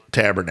the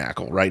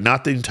tabernacle, right?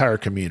 Not the entire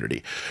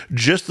community,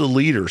 just the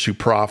leaders who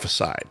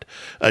prophesied,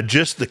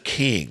 just the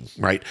king,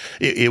 right?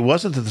 It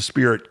wasn't that the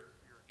Spirit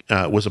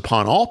was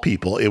upon all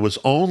people. It was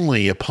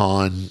only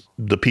upon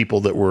the people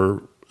that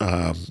were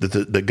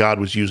that God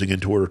was using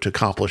in order to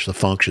accomplish the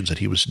functions that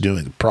he was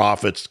doing.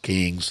 Prophets,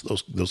 kings,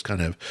 those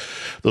kind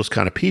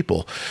of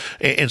people.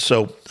 And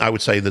so I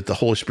would say that the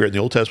Holy Spirit in the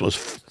Old Testament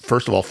was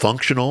first of all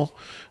functional,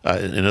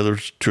 in other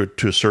words,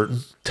 to a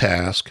certain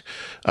task,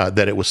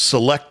 that it was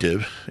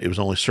selective. It was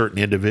only certain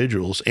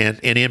individuals, and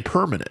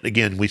impermanent.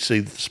 Again, we see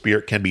the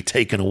Spirit can be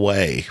taken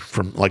away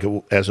from,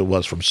 as it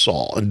was from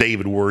Saul, and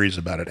David worries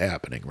about it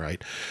happening,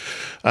 right?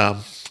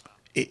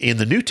 In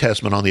the New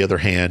Testament, on the other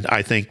hand,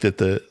 I think that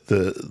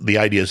the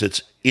idea is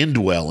it's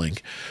indwelling.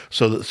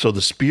 So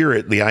the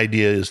Spirit, the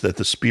idea is that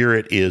the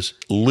Spirit is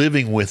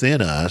living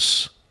within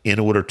us in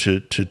order to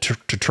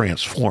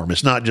transform.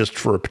 It's not just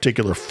for a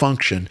particular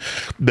function,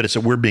 but it's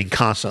that we're being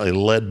constantly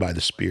led by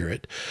the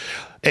Spirit.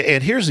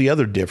 And here's the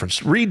other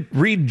difference.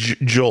 Read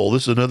Joel.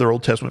 This is another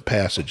Old Testament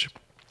passage.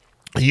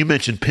 You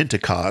mentioned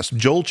Pentecost.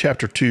 Joel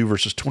chapter 2,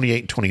 verses 28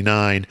 and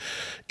 29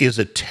 is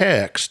a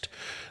text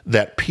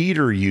that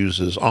Peter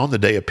uses on the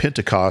day of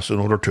Pentecost in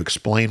order to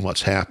explain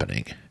what's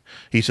happening.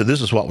 He said,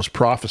 this is what was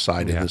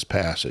prophesied in this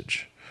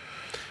passage.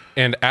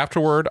 And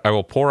afterward, I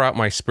will pour out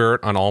my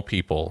Spirit on all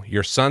people.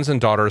 Your sons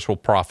and daughters will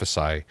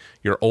prophesy.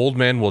 Your old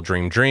men will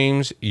dream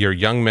dreams. Your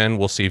young men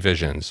will see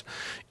visions.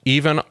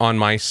 Even on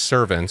my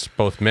servants,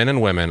 both men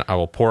and women, I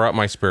will pour out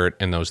my Spirit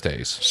in those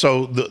days.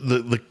 So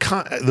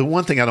the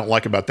one thing I don't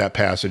like about that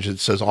passage, it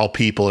says all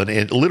people, and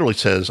it literally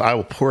says, I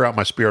will pour out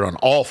my Spirit on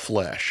all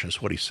flesh,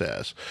 is what he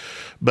says.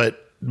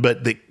 But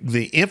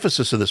the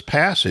emphasis of this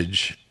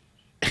passage,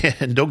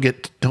 and don't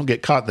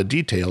get caught in the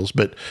details,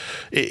 but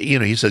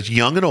he says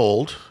young and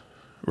old,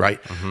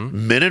 right?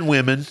 Mm-hmm. Men and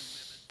women,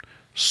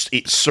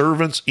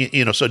 servants,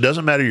 so it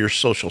doesn't matter your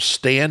social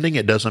standing.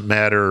 It doesn't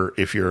matter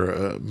if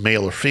you're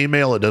male or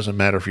female. It doesn't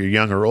matter if you're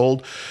young or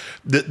old.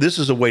 This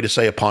is a way to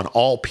say upon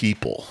all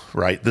people,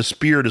 right? The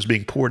Spirit is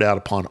being poured out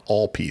upon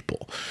all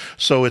people.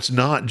 So it's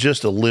not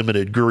just a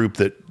limited group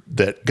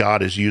that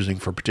God is using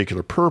for a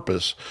particular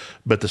purpose,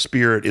 but the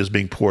Spirit is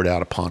being poured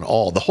out upon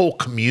all, the whole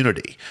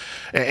community.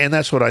 And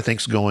that's what I think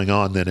is going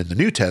on then in the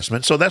New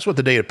Testament. So that's what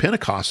the day of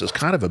Pentecost is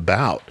kind of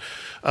about.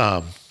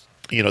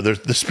 There's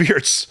the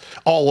Spirit's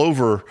all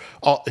over.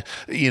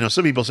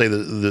 Some people say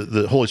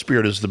the Holy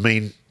Spirit is the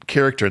main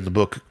character in the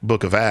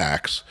book of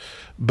Acts,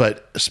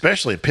 but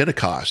especially at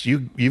Pentecost,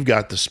 you've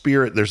got the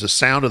Spirit. There's the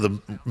sound of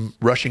the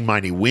rushing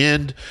mighty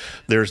wind.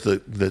 There's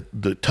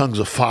the tongues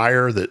of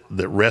fire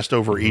that rest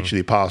over each of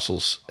the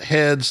apostles'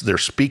 heads. They're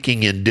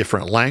speaking in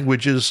different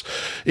languages,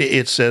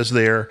 it says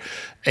there.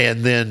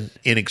 And then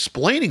in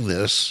explaining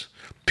this,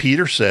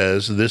 Peter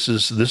says this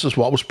is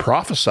what was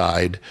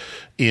prophesied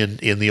in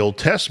the Old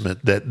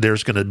Testament, that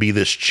there's going to be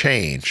this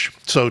change.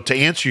 So to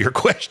answer your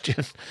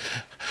question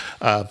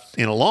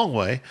in a long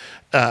way,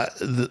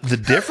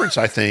 the difference,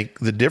 I think,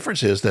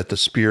 is that the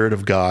Spirit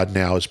of God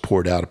now is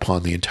poured out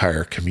upon the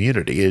entire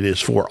community. It is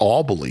for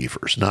all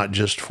believers, not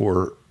just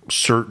for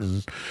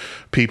certain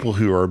people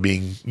who are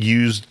being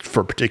used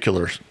for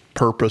particular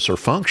purpose or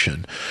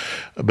function,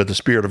 but the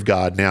Spirit of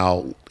God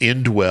now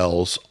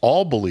indwells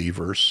all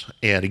believers.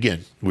 And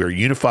again, we're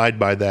unified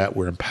by that.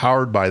 We're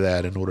empowered by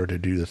that in order to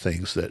do the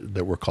things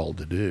that we're called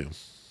to do.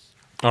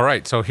 All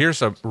right. So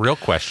here's a real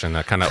question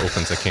that kind of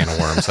opens a can of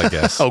worms, I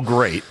guess. Oh,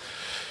 great.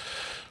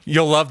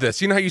 You'll love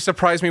this. You know how you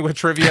surprise me with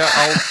trivia?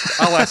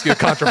 I'll ask you a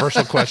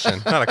controversial question.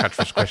 Not a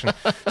controversial question.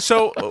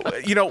 So,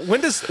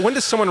 when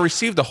does someone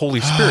receive the Holy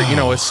Spirit?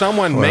 As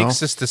someone makes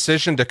this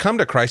decision to come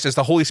to Christ, is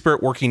the Holy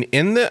Spirit working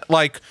in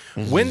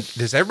when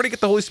does everybody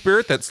get the Holy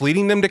Spirit that's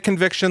leading them to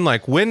conviction?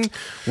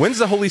 When's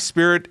the Holy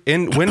Spirit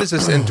when does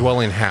this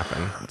indwelling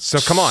happen? So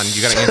come on,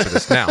 you got to answer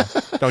this now.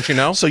 Don't you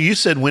know? So you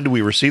said, when do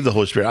we receive the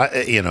Holy Spirit?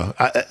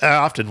 I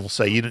often will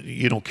say,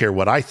 you don't care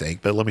what I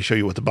think, but let me show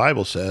you what the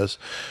Bible says.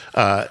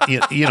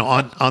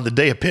 On the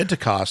day of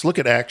Pentecost, look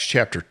at Acts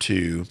chapter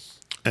 2.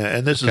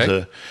 And this is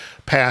a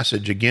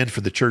passage, again,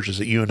 for the churches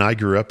that you and I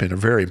grew up in, a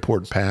very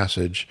important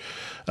passage.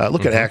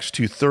 Look at Acts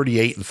 2,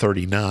 38 and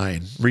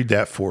 39. Read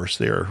that for us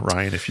there,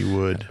 Ryan, if you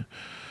would.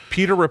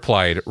 Peter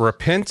replied,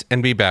 "Repent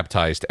and be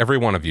baptized, every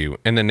one of you,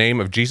 in the name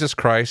of Jesus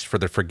Christ for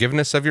the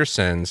forgiveness of your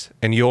sins,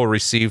 and you will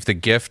receive the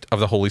gift of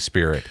the Holy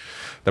Spirit.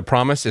 The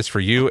promise is for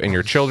you and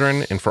your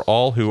children, and for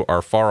all who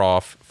are far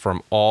off,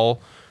 for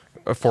all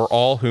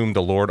whom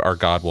the Lord our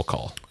God will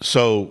call."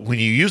 So when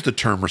you use the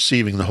term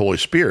receiving the Holy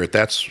Spirit,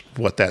 that's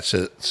what that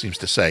seems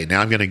to say.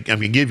 Now I'm going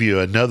to give you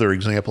another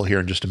example here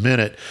in just a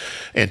minute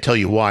and tell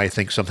you why I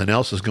think something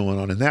else is going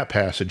on in that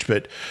passage.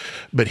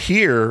 But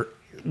here,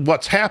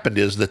 what's happened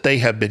is that they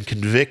have been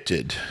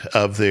convicted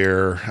of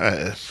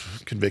their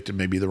convicted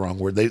may be the wrong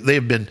word. They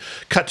have been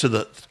cut to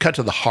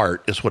the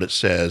heart, is what it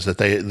says. That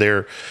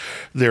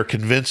they're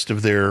convinced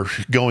of their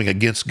going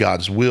against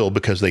God's will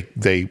because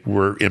they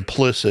were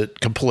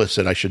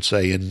complicit, I should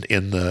say,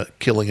 in the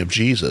killing of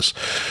Jesus,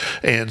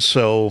 and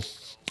so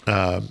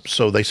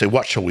they say,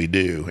 "What shall we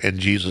do?" And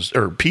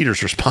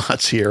Peter's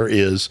response here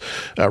is,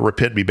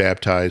 "Repent and be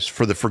baptized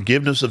for the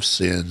forgiveness of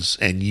sins,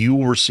 and you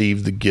will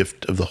receive the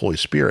gift of the Holy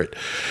Spirit."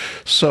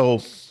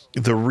 So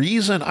the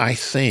reason I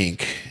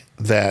think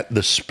that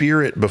the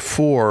Spirit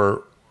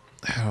before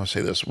how do I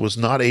say this, was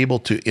not able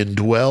to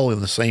indwell in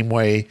the same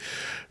way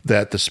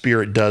that the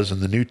Spirit does in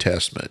the New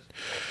Testament,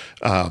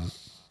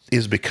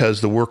 is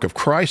because the work of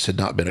Christ had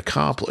not been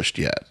accomplished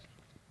yet.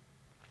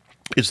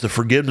 It's the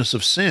forgiveness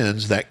of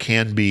sins that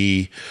can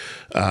be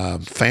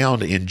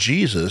found in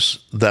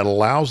Jesus that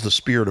allows the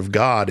Spirit of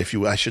God,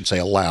 I should say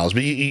allows,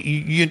 but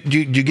you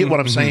get what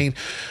I'm saying?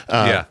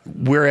 Yeah.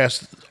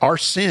 Whereas our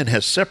sin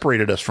has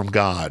separated us from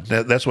God.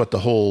 That's what the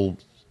whole,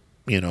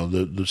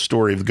 the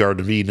story of the Garden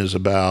of Eden is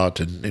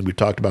about, and we've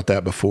talked about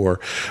that before.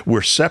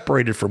 We're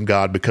separated from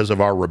God because of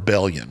our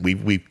rebellion.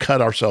 We've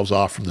cut ourselves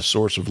off from the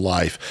source of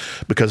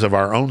life because of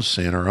our own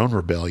sin, our own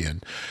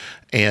rebellion.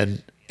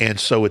 And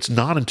so it's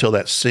not until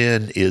that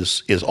sin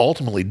is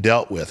ultimately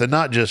dealt with, and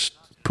not just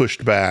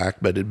pushed back,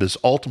 but it is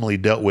ultimately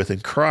dealt with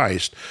in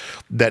Christ,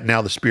 that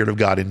now the Spirit of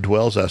God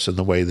indwells us in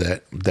the way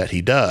that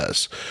He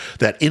does.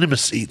 That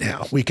intimacy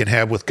now we can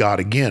have with God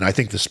again. I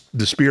think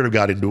the Spirit of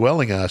God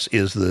indwelling us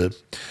is the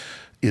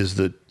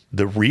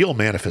real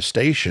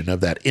manifestation of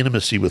that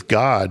intimacy with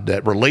God,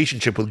 that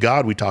relationship with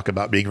God we talk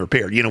about being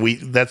repaired.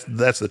 That's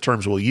the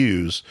terms we'll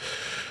use.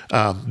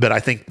 But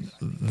I think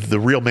the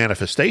real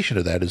manifestation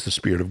of that is the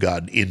Spirit of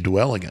God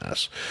indwelling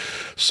us.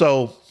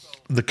 So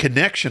the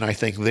connection, I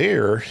think,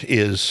 there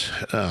is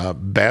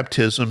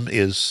baptism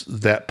is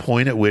that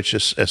point at which,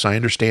 as I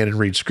understand and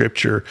read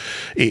Scripture,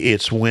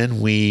 it's when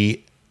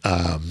we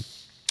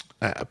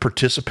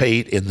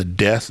participate in the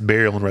death,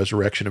 burial, and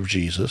resurrection of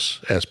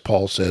Jesus, as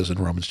Paul says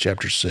in Romans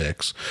chapter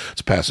 6.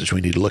 It's a passage we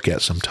need to look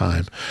at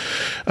sometime.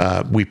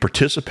 We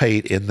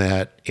participate in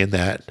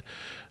that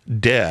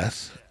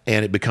death,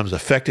 and it becomes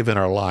effective in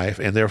our life,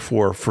 and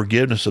therefore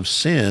forgiveness of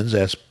sins,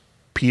 as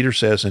Peter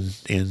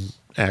says in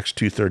Acts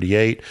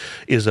 2:38,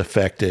 is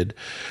affected.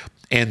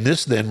 And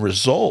this then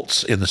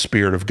results in the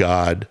Spirit of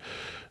God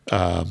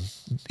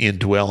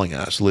indwelling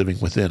us, living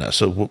within us.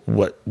 So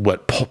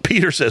what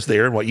Peter says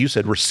there, and what you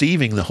said,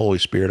 receiving the Holy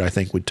Spirit, I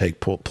think would take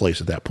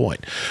place at that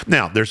point.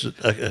 Now, there's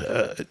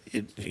an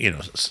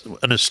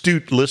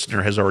astute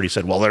listener has already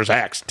said, well, there's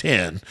Acts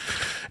 10,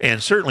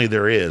 and certainly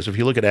there is. If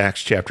you look at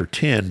Acts chapter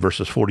 10,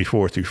 verses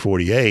 44 through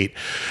 48,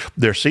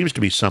 there seems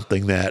to be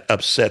something that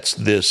upsets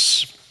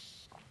this.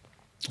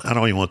 I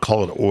don't even want to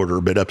call it order,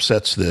 but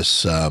upsets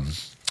this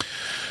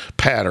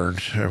pattern,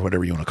 or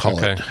whatever you want to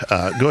call it.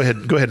 Go ahead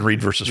and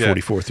read verses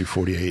 44 through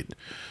 48.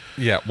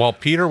 Yeah, while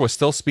Peter was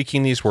still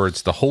speaking these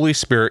words, the Holy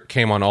Spirit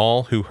came on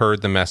all who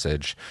heard the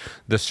message.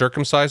 The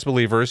circumcised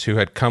believers who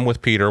had come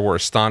with Peter were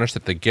astonished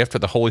that the gift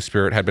of the Holy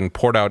Spirit had been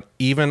poured out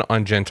even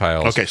on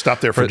Gentiles. Okay, stop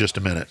there for just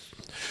a minute.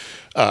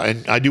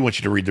 And I do want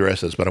you to read the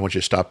rest of this, but I want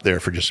you to stop there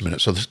for just a minute.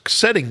 So the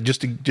setting,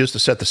 just to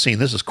set the scene,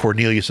 this is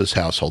Cornelius'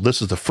 household.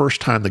 This is the first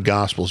time the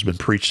gospel has been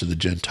preached to the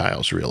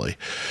Gentiles, really.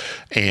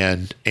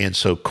 And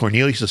so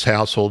Cornelius'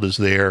 household is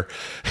there.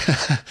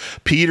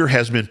 Peter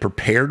has been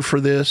prepared for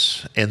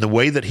this, and the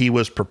way that he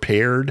was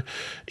prepared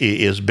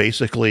is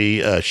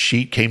basically a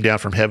sheet came down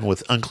from heaven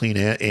with unclean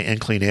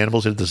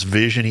animals, and this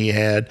vision he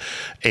had,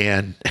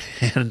 and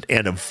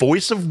a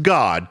voice of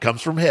God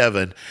comes from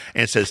heaven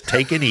and says,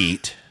 "Take and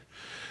eat."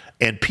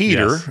 And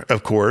Peter,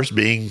 of course,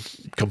 being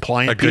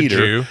compliant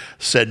Peter,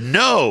 said,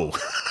 "No,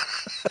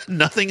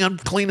 nothing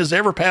unclean has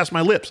ever passed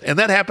my lips." And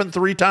that happened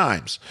 3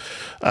 times.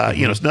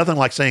 It's nothing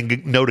like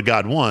saying no to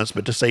God once,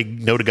 but to say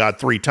no to God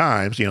 3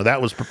 times,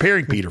 that was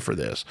preparing Peter for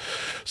this.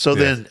 So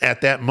then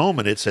at that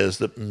moment, it says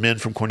that men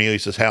from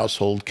Cornelius'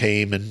 household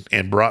came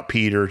and brought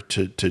Peter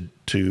to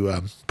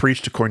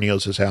preach to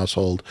Cornelius'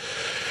 household.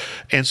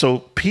 And so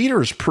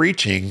Peter is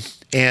preaching,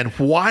 and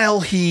while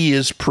he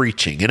is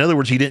preaching, in other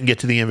words, he didn't get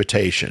to the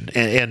invitation.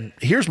 And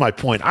here's my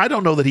point. I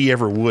don't know that he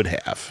ever would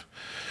have.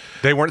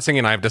 They weren't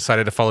singing, "I've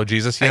decided to follow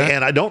Jesus" yet?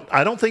 And I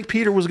don't think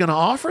Peter was going to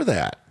offer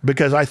that,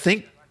 because I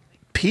think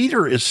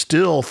Peter is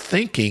still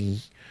thinking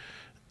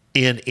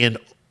in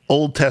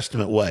Old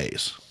Testament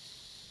ways.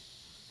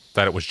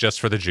 That it was just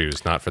for the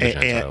Jews, not for the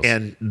Gentiles.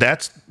 And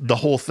that's the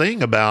whole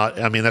thing about,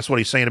 that's what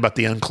he's saying about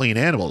the unclean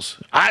animals.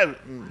 I'm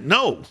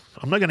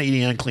not going to eat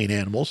any unclean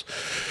animals.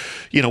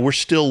 We're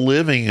still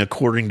living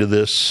according to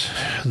this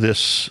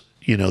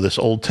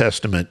Old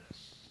Testament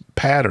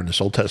pattern,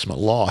 this Old Testament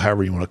law,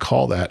 however you want to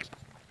call that.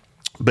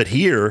 But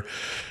here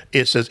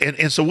it says,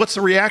 and so what's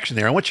the reaction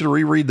there? I want you to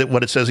reread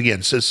what it says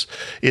again.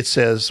 It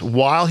says,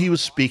 while he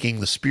was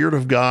speaking, the Spirit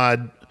of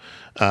God,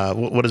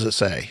 what does it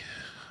say?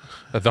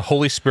 The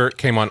Holy Spirit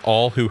came on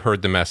all who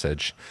heard the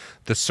message.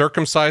 The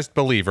circumcised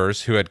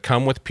believers who had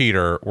come with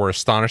Peter were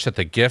astonished that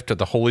the gift of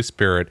the Holy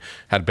Spirit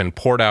had been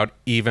poured out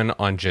even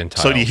on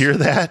Gentiles. So do you hear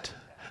that?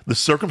 The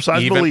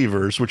circumcised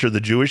believers, which are the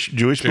Jewish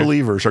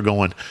believers, are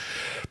going,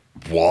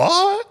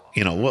 what?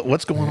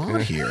 What's going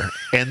on here?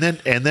 And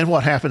then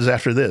what happens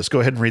after this?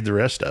 Go ahead and read the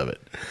rest of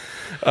it.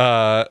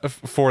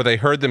 For they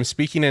heard them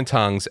speaking in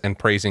tongues and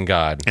praising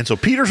God. And so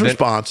Peter's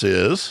response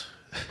is,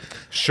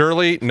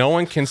 surely no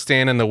one can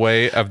stand in the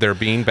way of their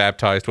being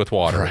baptized with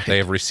water. Right. They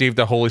have received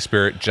the Holy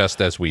Spirit just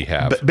as we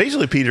have. But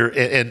basically, Peter,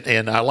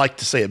 and I like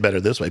to say it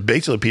better this way,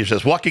 basically Peter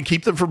says, what can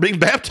keep them from being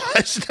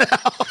baptized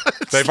now?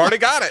 They've already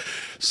got it.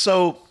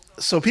 So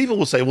so people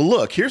will say, well,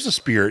 look, here's the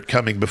Spirit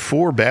coming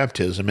before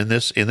baptism in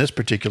this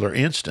particular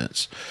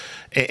instance.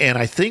 And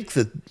I think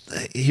that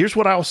here's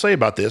what I'll say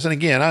about this. And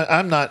again,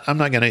 I'm not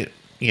going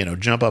to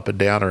jump up and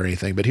down or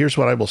anything, but here's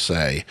what I will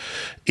say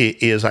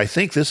is I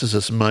think this is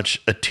as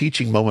much a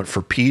teaching moment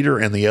for Peter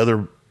and the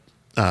other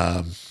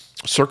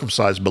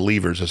circumcised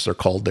believers, as they're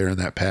called there in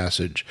that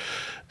passage,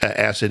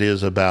 as it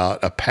is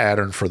about a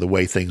pattern for the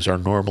way things are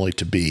normally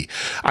to be.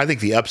 I think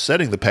the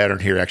upsetting the pattern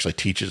here actually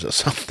teaches us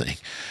something.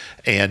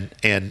 And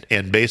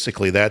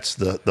basically that's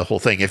the whole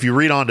thing. If you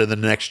read on to the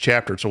next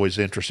chapter, it's always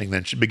interesting.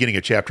 Then beginning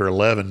of chapter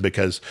 11,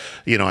 because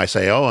I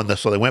say,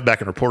 so they went back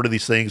and reported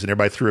these things, and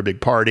everybody threw a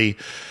big party.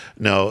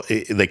 No,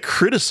 they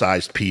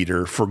criticized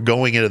Peter for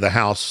going into the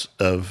house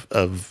of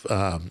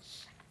Gentiles.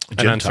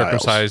 And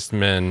uncircumcised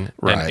men,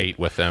 right, and ate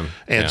with them.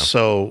 And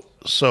so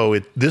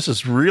this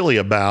is really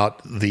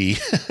about the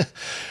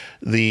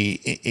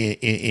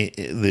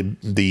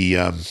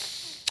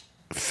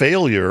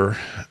failure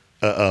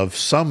of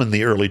some in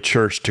the early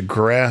church to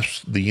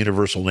grasp the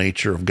universal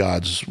nature of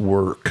God's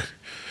work,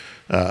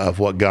 of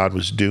what God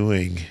was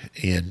doing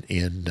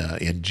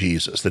in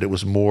Jesus. That it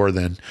was more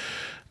than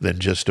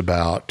just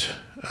about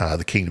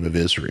the kingdom of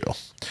Israel,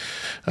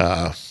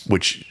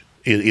 which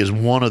is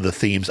one of the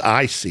themes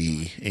I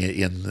see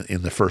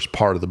in the first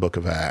part of the book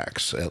of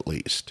Acts, at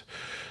least.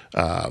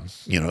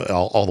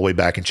 All the way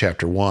back in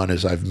chapter 1,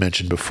 as I've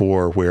mentioned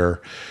before,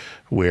 where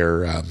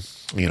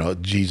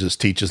Jesus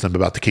teaches them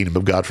about the kingdom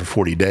of God for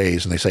 40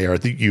 days, and they say, "Are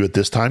you at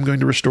this time going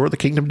to restore the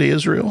kingdom to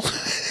Israel?"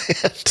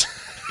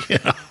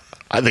 And,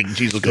 I think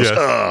Jesus goes,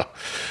 Yes.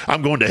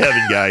 I'm going to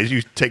heaven, guys.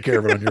 You take care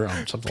of it on your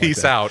own. Something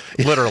Peace like that. out.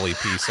 Literally,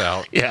 peace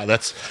out. Yeah,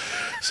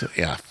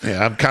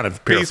 I'm kind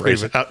of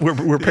paraphrasing.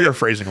 We're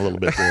paraphrasing a little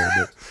bit there.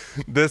 But.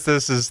 This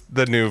is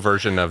the new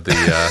version of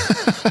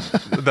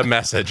the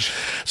message.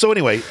 So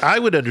anyway, I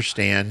would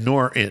understand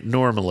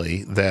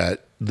normally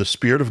that the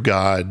Spirit of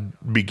God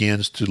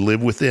begins to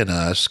live within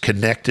us,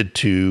 connected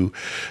to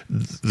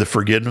the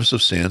forgiveness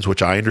of sins,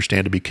 which I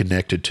understand to be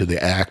connected to the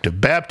act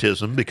of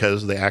baptism,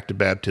 because the act of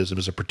baptism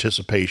is a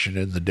participation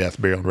in the death,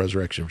 burial, and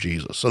resurrection of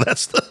Jesus. So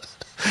that's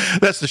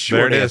the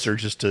short answer,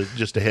 just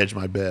to hedge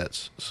my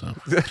bets. So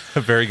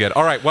Very good.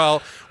 All right.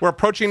 Well, we're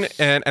approaching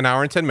an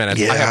hour and 10 minutes.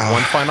 Yeah. I have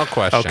one final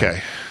question.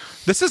 Okay.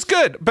 This is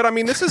good, but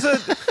we're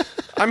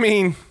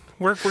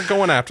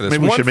going after this.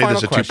 Maybe we One should make this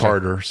final a question.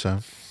 two-parter. So.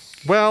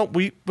 Well,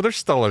 there's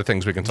still other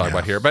things we can talk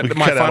about here, but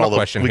my cut out final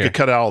question we here. could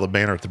cut out all the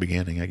banner at the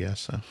beginning, I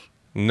guess. So.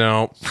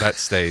 No, that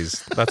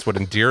stays. That's what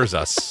endears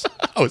us.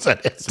 Oh, is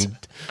that it?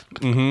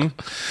 Mm-hmm.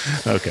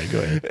 Okay, go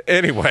ahead.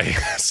 Anyway,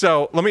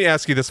 so let me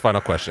ask you this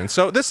final question.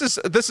 So this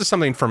is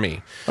something for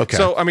me. Okay.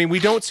 So, we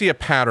don't see a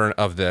pattern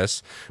of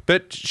this,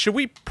 but should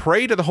we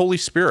pray to the Holy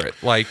Spirit?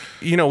 Like,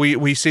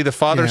 we see the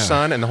Father,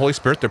 Son, and the Holy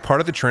Spirit. They're part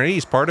of the Trinity.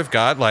 He's part of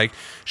God. Like,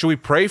 should we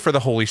pray for the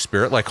Holy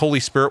Spirit? Like,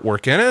 Holy Spirit,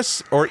 work in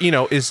us? Or,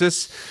 is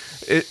this...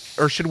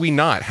 or should we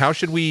not? How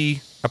should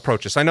we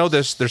approach this? I know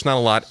there's not a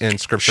lot in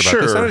Scripture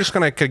about this. I'm just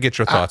going to get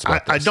your thoughts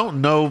about this. I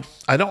don't know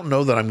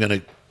that I'm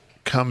going to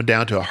come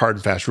down to a hard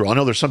and fast rule. I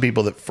know there's some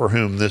people for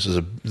whom this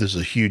is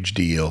a huge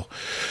deal.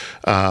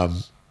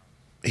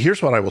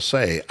 Here's what I will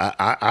say.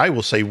 I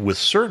will say with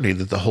certainty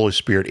that the Holy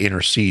Spirit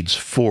intercedes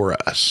for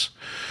us.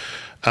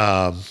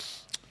 I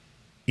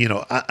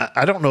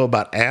don't know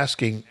about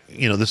asking.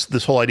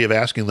 This whole idea of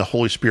asking the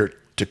Holy Spirit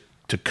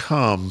to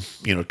come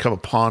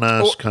upon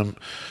us,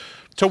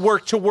 To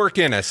work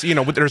in us.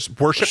 There's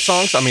worship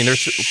songs.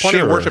 There's plenty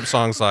of worship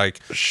songs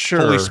like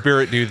Holy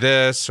Spirit, do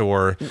this,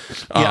 or...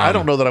 I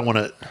don't know that I want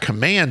to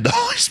command the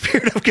Holy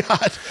Spirit of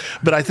God,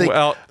 but I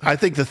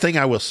think the thing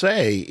I will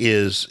say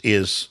is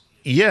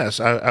yes,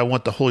 I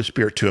want the Holy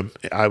Spirit to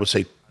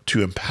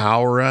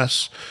empower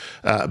us,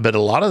 but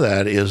a lot of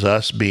that is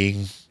us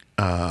being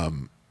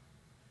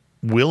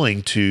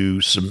willing to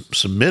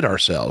submit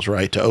ourselves,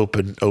 right? To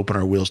open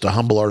our wills, to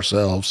humble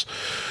ourselves,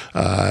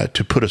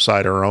 to put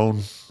aside our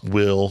own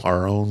will,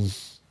 our own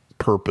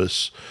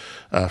purpose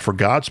for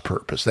God's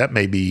purpose. That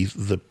may be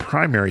the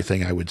primary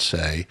thing I would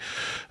say.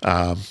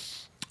 The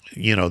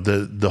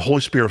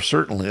Holy Spirit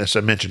certainly, as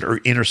I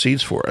mentioned,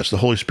 intercedes for us. The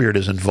Holy Spirit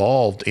is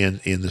involved in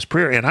this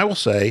prayer. And I will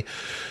say,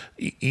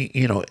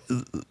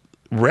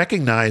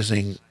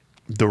 recognizing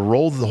the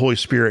role that the Holy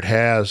Spirit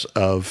has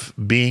of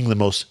being the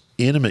most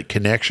intimate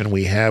connection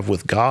we have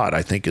with God,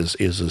 I think is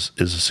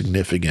a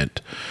significant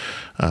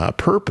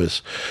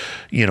purpose.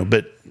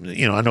 But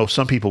I know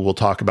some people will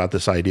talk about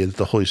this idea that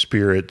the Holy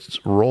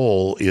Spirit's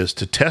role is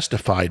to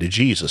testify to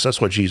Jesus. That's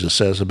what Jesus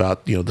says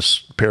about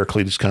the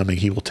Paraclete is coming.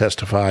 He will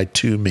testify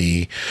to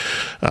me.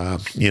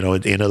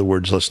 In other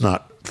words, let's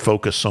not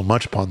focus so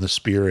much upon the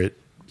Spirit.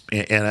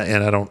 And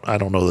I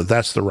don't know that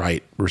that's the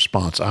right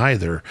response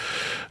either.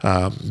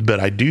 But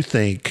I do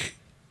think,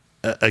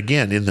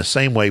 again, in the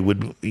same way,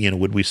 would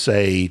we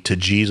say to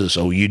Jesus,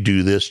 "Oh, you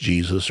do this,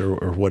 Jesus,"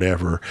 or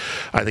whatever?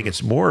 I think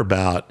it's more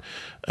about,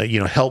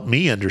 help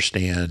me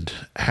understand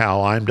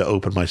how I'm to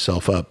open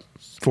myself up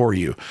for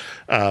you.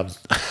 I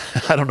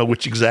don't know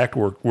which exact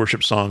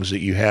worship songs that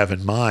you have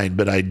in mind,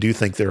 but I do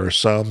think there are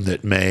some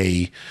that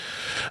may,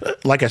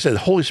 like I said, the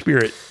Holy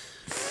Spirit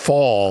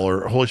fall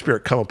or Holy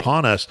Spirit come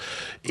upon us.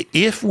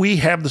 If we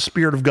have the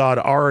Spirit of God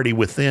already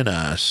within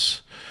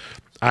us,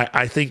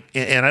 I think,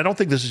 and I don't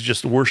think this is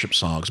just the worship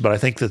songs, but I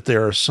think that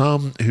there are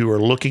some who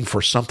are looking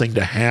for something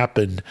to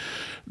happen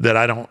that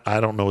I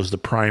don't know is the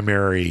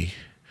primary,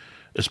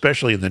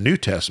 especially in the New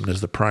Testament,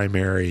 is the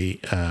primary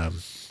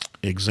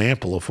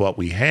example of what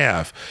we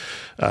have.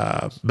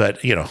 But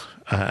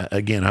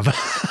again, I'm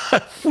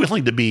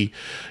willing to be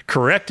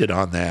corrected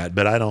on that,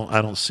 but I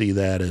don't see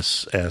that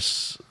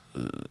as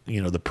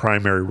the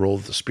primary role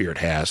that the Spirit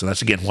has. And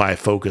that's again why I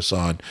focus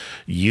on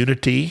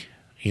unity,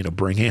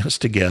 bringing us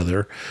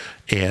together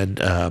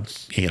and,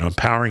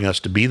 empowering us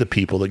to be the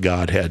people that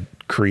God had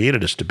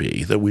created us to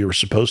be, that we were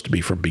supposed to be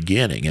from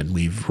beginning, and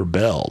we've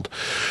rebelled.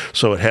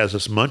 So it has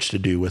as much to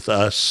do with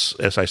us,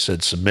 as I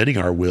said, submitting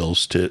our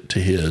wills to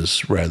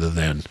His rather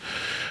than,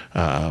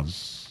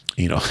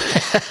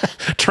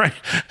 trying.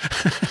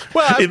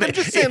 Well, I'm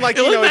just saying,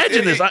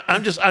 imagine this.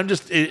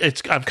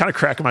 I'm kind of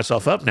cracking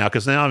myself up now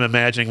because now I'm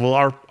imagining,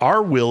 well,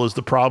 our will is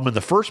the problem in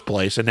the first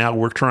place, and now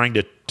we're trying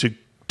to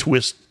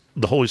twist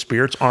the Holy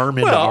Spirit's arm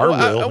into our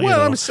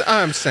will.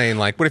 I'm saying,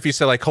 what if you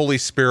said, Holy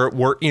Spirit,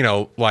 work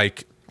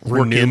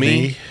renew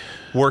me,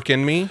 work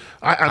in me?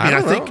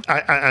 I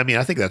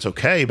think that's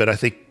okay, but I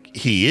think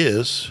He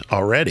is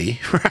already,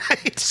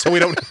 right? So we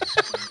don't.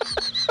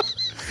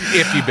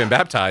 If you've been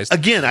baptized,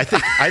 again, I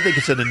think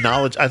it's an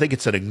acknowledge. I think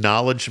it's an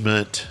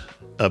acknowledgement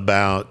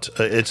about.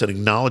 It's an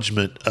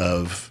acknowledgement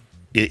of.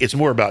 It's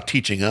more about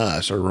teaching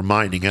us or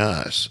reminding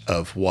us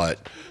of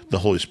what the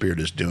Holy Spirit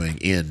is doing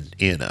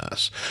in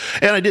us.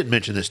 And I did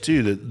mention this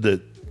too,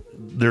 that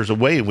there's a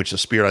way in which the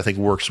Spirit, I think,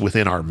 works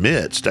within our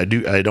midst. I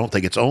don't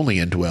think it's only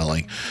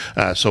indwelling.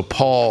 So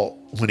Paul,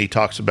 when he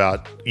talks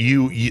about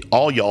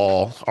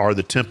y'all are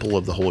the temple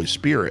of the Holy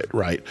Spirit,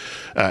 right?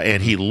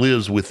 And He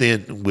lives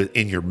within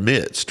your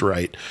midst,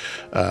 right?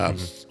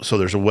 So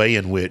there's a way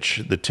in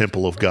which the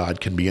temple of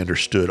God can be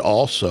understood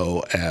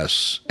also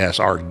as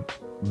our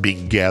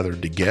being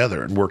gathered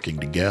together and working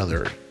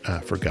together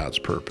for God's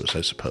purpose,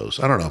 I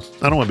suppose. I don't know.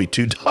 I don't want to be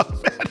too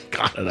dogmatic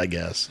on it, I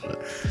guess.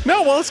 But.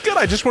 No, well, it's good.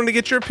 I just wanted to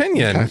get your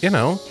opinion, Okay.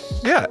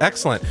 Yeah,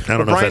 excellent. I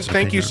don't know Brian, if that's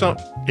thank you so.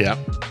 Yeah.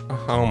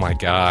 Oh my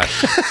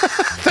gosh.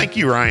 Thank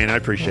you, Ryan. I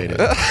appreciate it.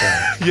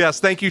 Yes,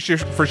 thank you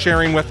for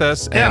sharing with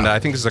us. And I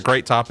think this is a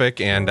great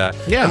topic, and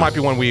it might be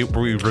one we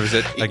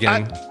revisit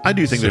again. I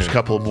do think soon. there's a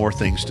couple more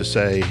things to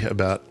say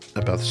about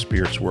the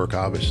Spirit's work,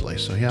 obviously.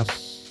 So, yeah.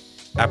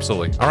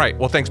 Absolutely. All right.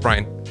 Well, thanks,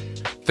 Brian.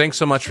 Thanks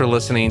so much for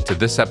listening to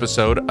this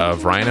episode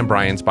of Ryan and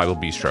Brian's Bible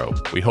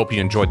Bistro. We hope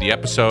you enjoyed the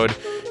episode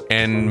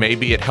and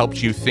maybe it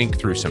helped you think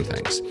through some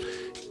things.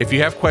 If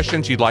you have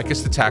questions you'd like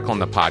us to tackle on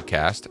the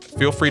podcast,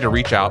 feel free to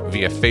reach out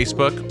via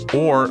Facebook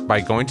or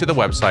by going to the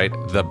website,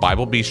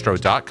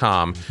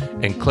 thebiblebistro.com,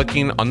 and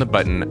clicking on the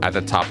button at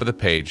the top of the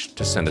page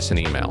to send us an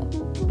email.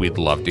 We'd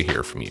love to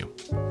hear from you.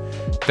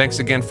 Thanks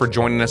again for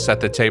joining us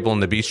at the table in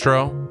the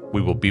bistro.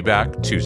 We will be back Tuesday.